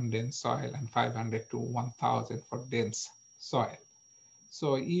medium dense soil, and 500 to 1000 for dense soil.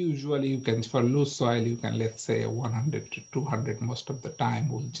 So usually you can, for loose soil, you can, let's say 100 to 200 most of the time.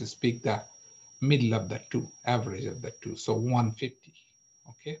 We'll just pick the middle of the two, average of the two, so 150,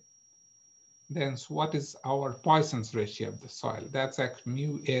 okay? Then so what is our Poisson's ratio of the soil? That's actually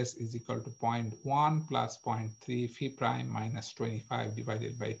mu S is equal to 0.1 plus 0.3 phi prime minus 25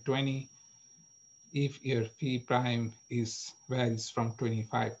 divided by 20. If your phi prime varies from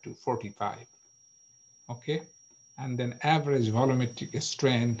 25 to 45, okay? And then average volumetric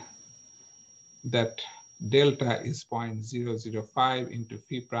strain, that delta is 0.005 into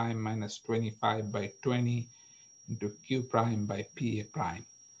phi prime minus 25 by 20 into q prime by PA prime.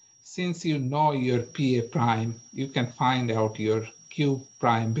 Since you know your PA prime, you can find out your Q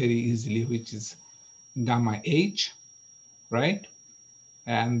prime very easily, which is gamma H, right?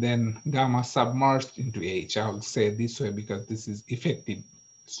 And then gamma submerged into H. I will say this way because this is effective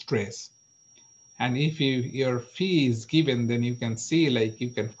stress. And if your phi is given, then you can see, like, you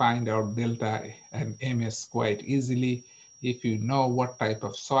can find out delta and MS quite easily. If you know what type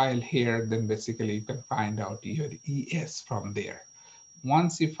of soil here, then basically you can find out your ES from there.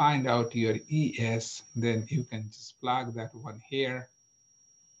 Once you find out your ES, then you can just plug that one here.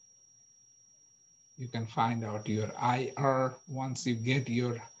 You can find out your IR. Once you get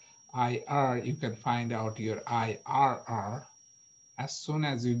your IR, you can find out your IRR. As soon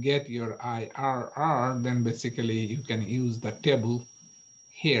as you get your IRR, then basically you can use the table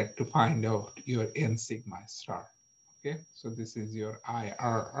here to find out your N sigma star. Okay, so this is your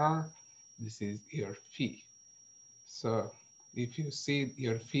IRR, this is your phi. So if you see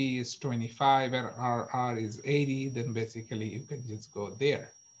your phi is 25 and RR is 80, then basically you can just go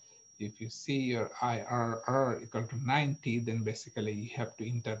there. If you see your IRR equal to 90, then basically you have to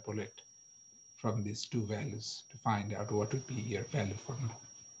interpolate from these two values to find out what would be your value for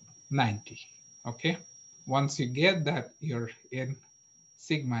 90, okay? Once you get that, your N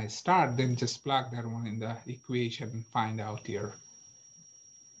sigma star, then just plug that one in the equation and find out your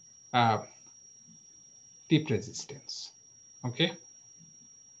tip resistance, okay?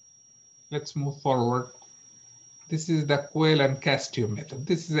 Let's move forward. This is the Quayle and Castillo method.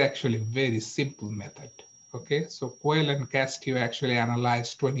 This is actually a very simple method. Okay, so Quayle and Castillo actually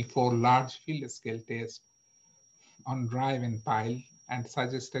analyzed 24 large field scale tests on drive and pile and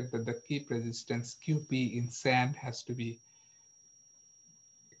suggested that the keep resistance QP in sand has to be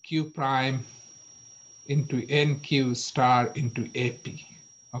Q prime into NQ star into AP.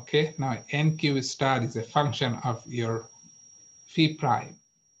 Okay, now NQ star is a function of your phi prime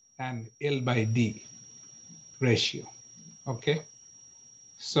and L by D ratio. Okay,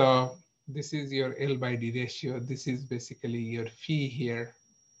 so this is your L by D ratio. This is basically your phi here.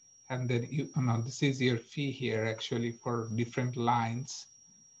 And then this is your phi here actually for different lines.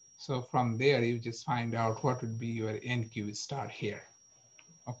 So from there, you just find out what would be your NQ star here.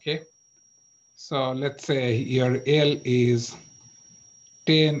 Okay, so let's say your L is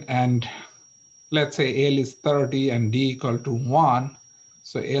 10 and let's say L is 30 and D equal to 1.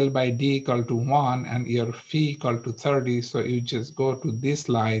 So L by D equal to 1 and your phi equal to 30. So you just go to this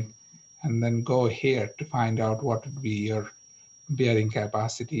line and then go here to find out what would be your bearing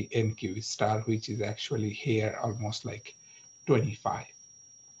capacity NQ star, which is actually here almost like 25.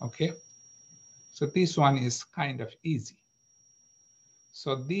 Okay, so this one is kind of easy.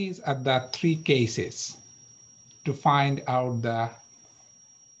 So these are the three cases to find out the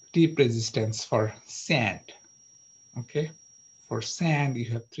tip resistance for sand. Okay, for sand,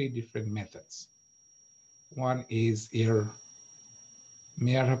 you have three different methods. One is your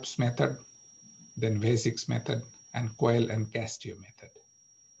Meyerhoff's method, then Vazek's method, and Coyle and Castillo method.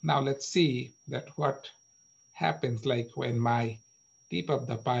 Now let's see that what happens like when my tip of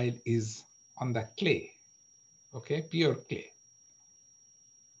the pile is on the clay, okay, pure clay.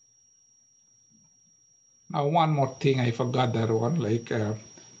 Now one more thing, I forgot that one, like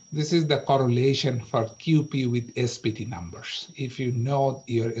this is the correlation for QP with SPT numbers. If you know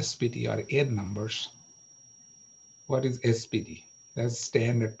your SPT or N numbers, what is SPT? That's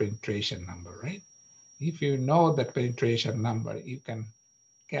standard penetration number, right? If you know that penetration number, you can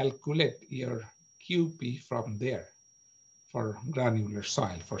calculate your QP from there for granular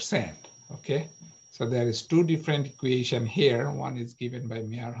soil, for sand, okay? So there is two different equation here. One is given by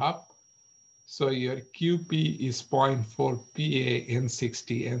Meyerhoff. So your QP is 0.4 PA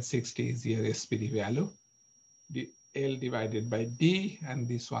N60. N60 is your SPT value. The L divided by D, and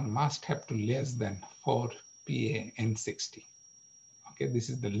this one must have to less than 4 PA N60. Okay, this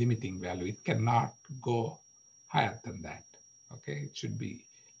is the limiting value. It cannot go higher than that. Okay, it should be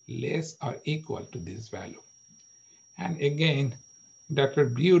less or equal to this value. And again, Dr.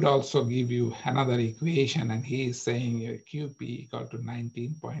 Bude also give you another equation, and he is saying your QP equal to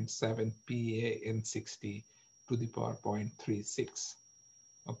 19.7 PA N60 to the power 0.36.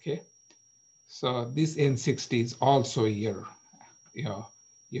 Okay, so this N60 is also your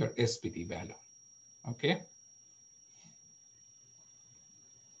SPT value. Okay.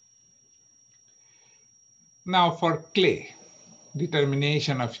 Now for clay,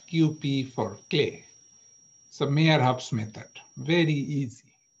 determination of QP for clay. So Meyerhoff's method, very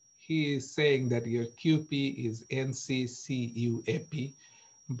easy. He is saying that your QP is NC-CuAp,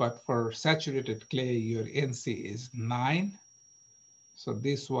 but for saturated clay, your NC is 9. So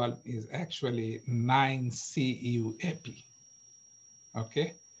this one is actually 9 CuAp.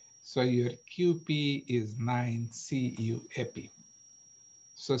 Okay, so your QP is 9 CuAp.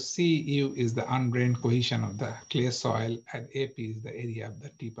 So Cu is the undrained cohesion of the clay soil, and Ap is the area of the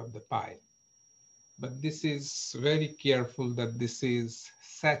tip of the pile. But this is very careful that this is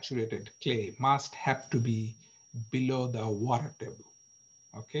saturated clay, must have to be below the water table.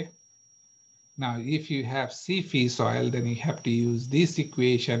 Okay. Now, if you have CFE soil, then you have to use this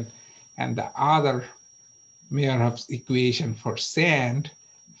equation and the other Meyerhoff's equation for sand,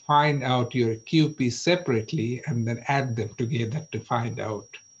 find out your QP separately, and then add them together to find out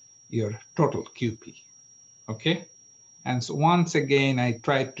your total QP. Okay. And so once again, I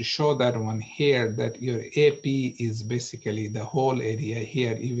tried to show that one here, that your AP is basically the whole area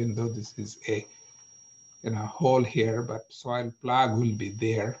here, even though this is a hole here, but soil plug will be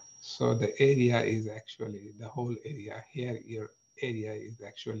there. So the area is actually the whole area here. Your area is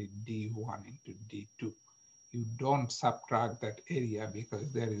actually D1 into D2. You don't subtract that area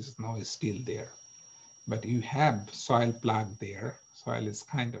because there is no steel there. But you have soil plug there. Soil is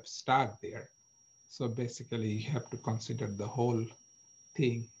kind of stuck there. So basically you have to consider the whole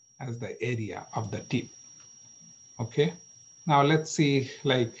thing as the area of the tip. Okay, now let's see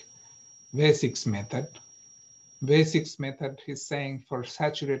like Vazek's method. Vazek's method is saying for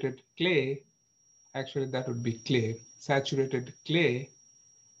saturated clay, actually that would be clay, saturated clay,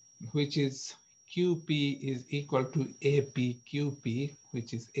 which is QP is equal to AP QP,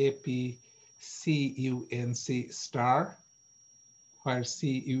 which is AP CuNC star, where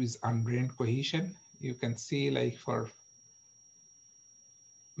Cu is undrained cohesion. You can see like for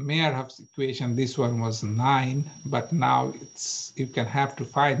Meyerhoff's equation, this one was 9, but now you can have to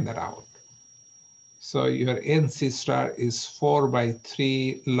find that out. So your NC star is 4 by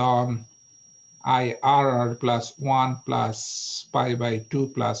 3 ln IRR plus 1 plus pi by 2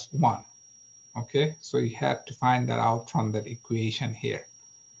 plus 1. Okay, so you have to find that out from that equation here.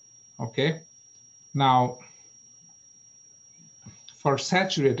 Okay, now for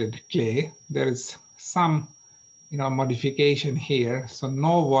saturated clay, there is some modification here. So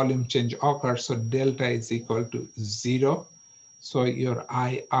no volume change occurs, so delta is equal to 0. So your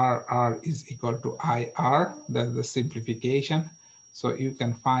IRR is equal to IR, that's the simplification. So you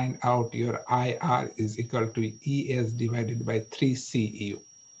can find out your IR is equal to ES divided by 3 CU,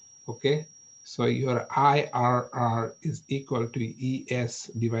 okay? So your IRR is equal to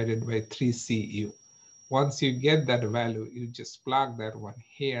ES divided by 3 CU. Once you get that value, you just plug that one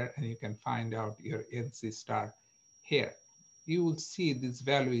here and you can find out your NC star here. You will see this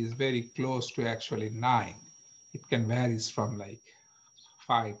value is very close to actually 9. It can varies from like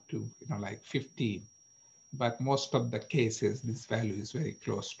 5 to like 15, but most of the cases this value is very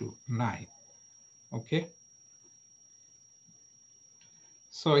close to 9. Okay,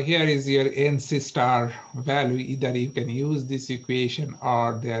 so here is your NC star value. Either you can use this equation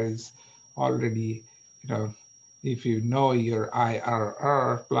or there is already, if you know your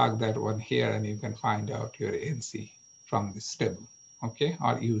IRR, plug that one here and you can find out your NC from this table, okay?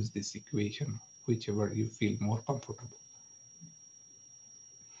 Or use this equation, whichever you feel more comfortable.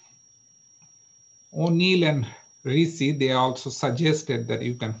 O'Neill and Ricci, they also suggested that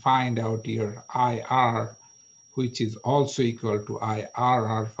you can find out your IR, which is also equal to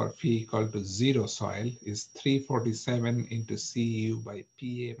IRR for phi equal to 0 soil, is 347 into CU by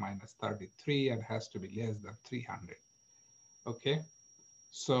PA minus 33 and has to be less than 300. Okay,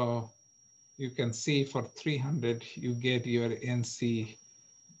 so you can see for 300, you get your NC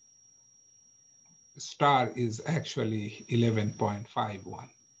star is actually 11.51,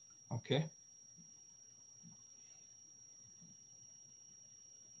 okay?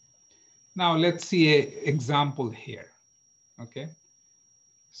 Now let's see an example here, okay?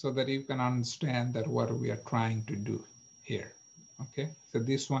 So that you can understand that what we are trying to do here, okay? So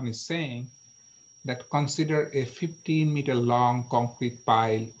this one is saying that consider a 15-meter long concrete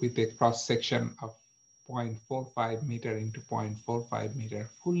pile with a cross section of 0.45 meter into 0.45 meter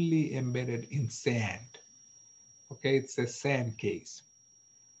fully embedded in sand. Okay, it's a sand case.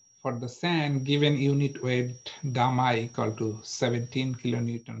 For the sand, given unit weight gamma equal to 17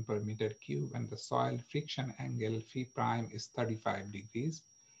 kilonewton per meter cube and the soil friction angle phi prime is 35 degrees,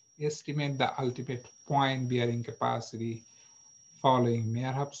 estimate the ultimate point bearing capacity following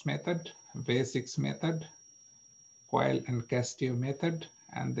Meyerhoff's method, Vesics method, Coyle and Castillo method,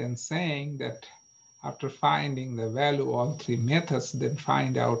 and then saying that after finding the value of all three methods, then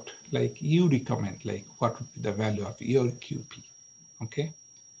find out, like you recommend, like what would be the value of your QP, okay?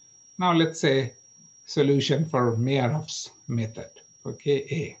 Now let's say solution for Meyerhoff's method, okay,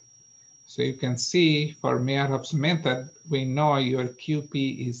 A. So you can see for Meyerhoff's method, we know your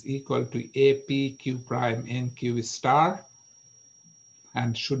QP is equal to AP Q prime NQ star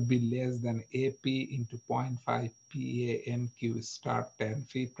and should be less than AP into 0.5 PA NQ star 10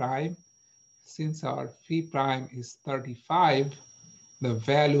 phi prime. Since our phi prime is 35, the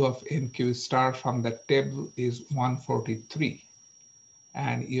value of NQ star from the table is 143.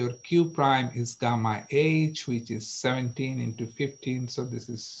 And your Q prime is gamma H, which is 17 into 15. So this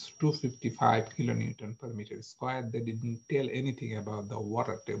is 255 kilonewton per meter squared. They didn't tell anything about the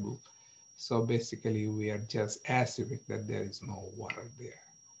water table. So basically we are just assuming that there is no water there,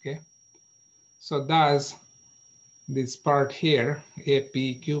 okay? So thus this part here,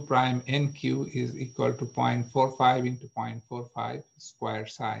 AP Q prime NQ is equal to 0.45 into 0.45 square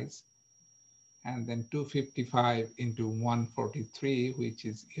size. And then 255 into 143, which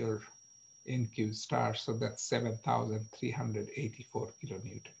is your NQ star. So that's 7,384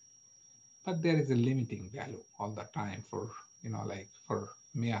 kilonewton. But there is a limiting value all the time for, like for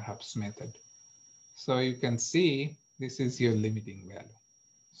Meyerhoff's method. So you can see this is your limiting value.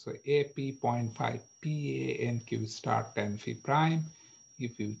 So AP 0.5 PA NQ star 10 phi prime.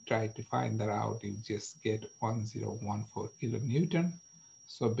 If you try to find that out, you just get 1014 kilonewton.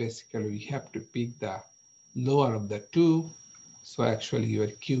 So basically we have to pick the lower of the two. So actually your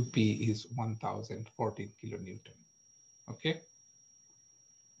QP is 1014 kilonewton, okay?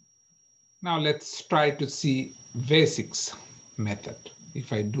 Now let's try to see Vesics method.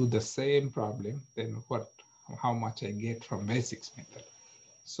 If I do the same problem, then how much I get from Vesics method.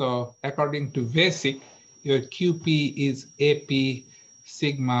 So according to Vesic, your QP is AP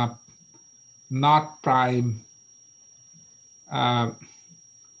sigma naught prime,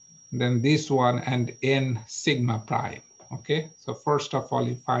 then this one and N sigma prime, okay? So first of all,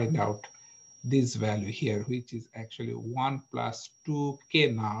 you find out this value here, which is actually 1 plus 2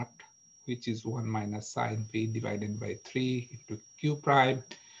 K naught, which is 1 minus sine p divided by 3 into q prime.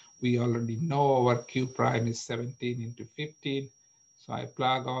 We already know our q prime is 17 into 15. So I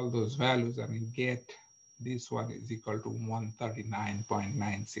plug all those values and I get this one is equal to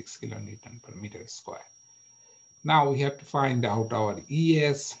 139.96 kilonewton per meter square. Now we have to find out our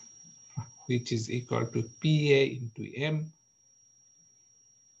ES, which is equal to PA into M.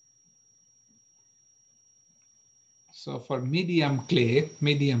 So for medium clay,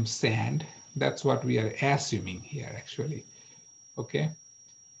 medium sand, that's what we are assuming here actually, okay?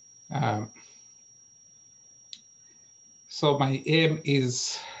 So my M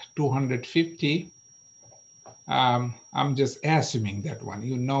is 250. I'm just assuming that one.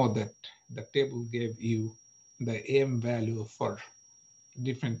 You know that the table gave you the M value for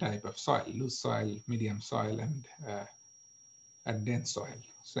different type of soil, loose soil, medium soil, and dense soil.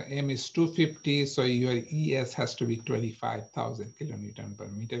 So M is 250, so your ES has to be 25,000 kilonewton per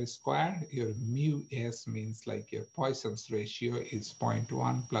meter square. Your mu S means like your Poisson's ratio is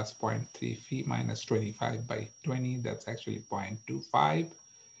 0.1 plus 0.3 phi minus 25 by 20, that's actually 0.25.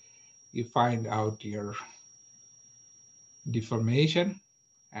 You find out your deformation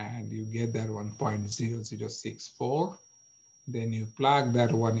and you get that 1.0064. Then you plug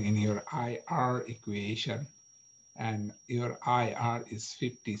that one in your IR equation and your IR is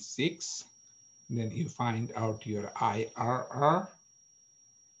 56. Then you find out your IRR.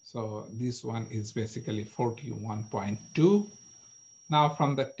 So this one is basically 41.2. Now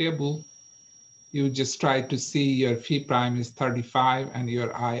from the table, you just try to see your phi prime is 35 and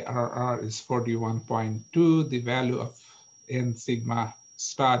your IRR is 41.2. The value of N sigma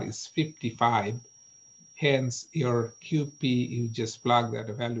star is 55. Hence your QP, you just plug that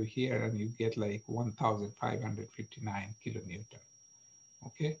value here and you get like 1,559 kilonewton.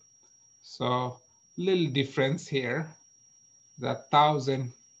 Okay, so little difference here, that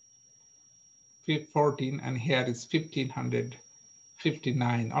 1,014 and here is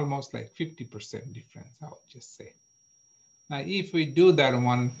 1,559, almost like 50% difference, I would just say. Now, if we do that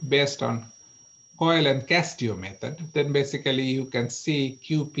one based on Coyle and Castillo method, then basically you can see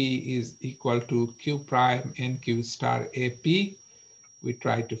QP is equal to Q prime NQ star AP. We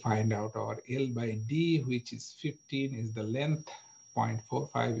try to find out our L by D, which is 15 is the length,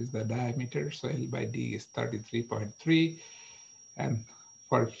 0.45 is the diameter, so L by D is 33.3. And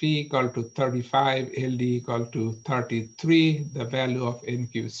for phi equal to 35, LD equal to 33, the value of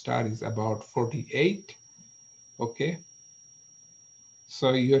NQ star is about 48, okay?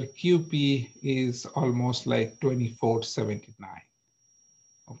 So your QP is almost like 2479,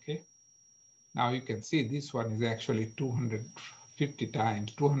 okay? Now you can see this one is actually 250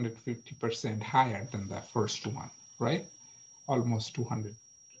 times, 250% higher than the first one, right? Almost 250%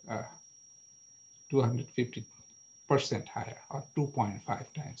 higher, or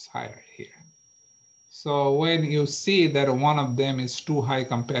 2.5 times higher here. So when you see that one of them is too high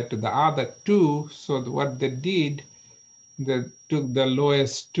compared to the other two, so what they did, they took the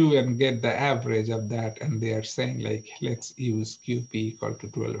lowest two and get the average of that, and they are saying like, let's use QP equal to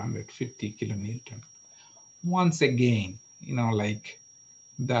 1250 kilonewton. Once again, you know, like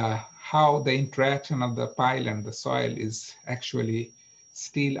how the interaction of the pile and the soil is actually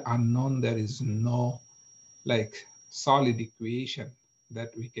still unknown. There is no like solid equation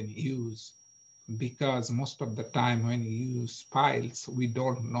that we can use, because most of the time when you use piles, we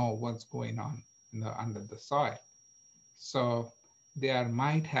don't know what's going on under the soil. So there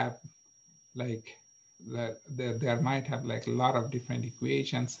might have like a lot of different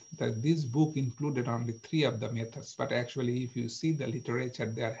equations. That this book included only 3 of the methods, but actually if you see the literature,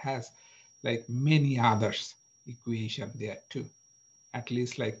 there has like many others equation there too. At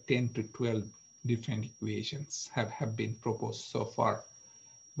least like 10 to 12 different equations have been proposed so far.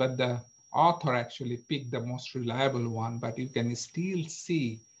 But the author actually picked the most reliable one, but you can still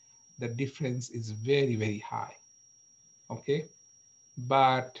see the difference is very, very high. Okay,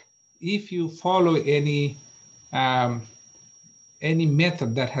 but if you follow any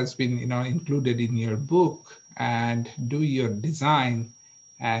method that has been included in your book and do your design,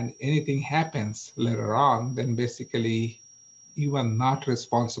 and anything happens later on, then basically you are not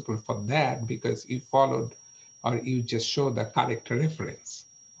responsible for that, because you followed or you just show the correct reference.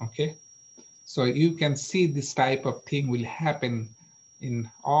 Okay, so you can see this type of thing will happen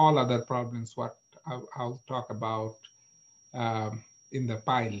in all other problems what I'll talk about in the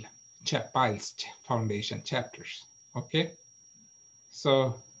piles foundation chapters. Okay,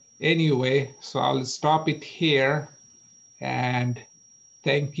 so anyway, so I'll stop it here and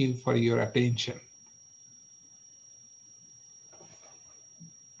thank you for your attention.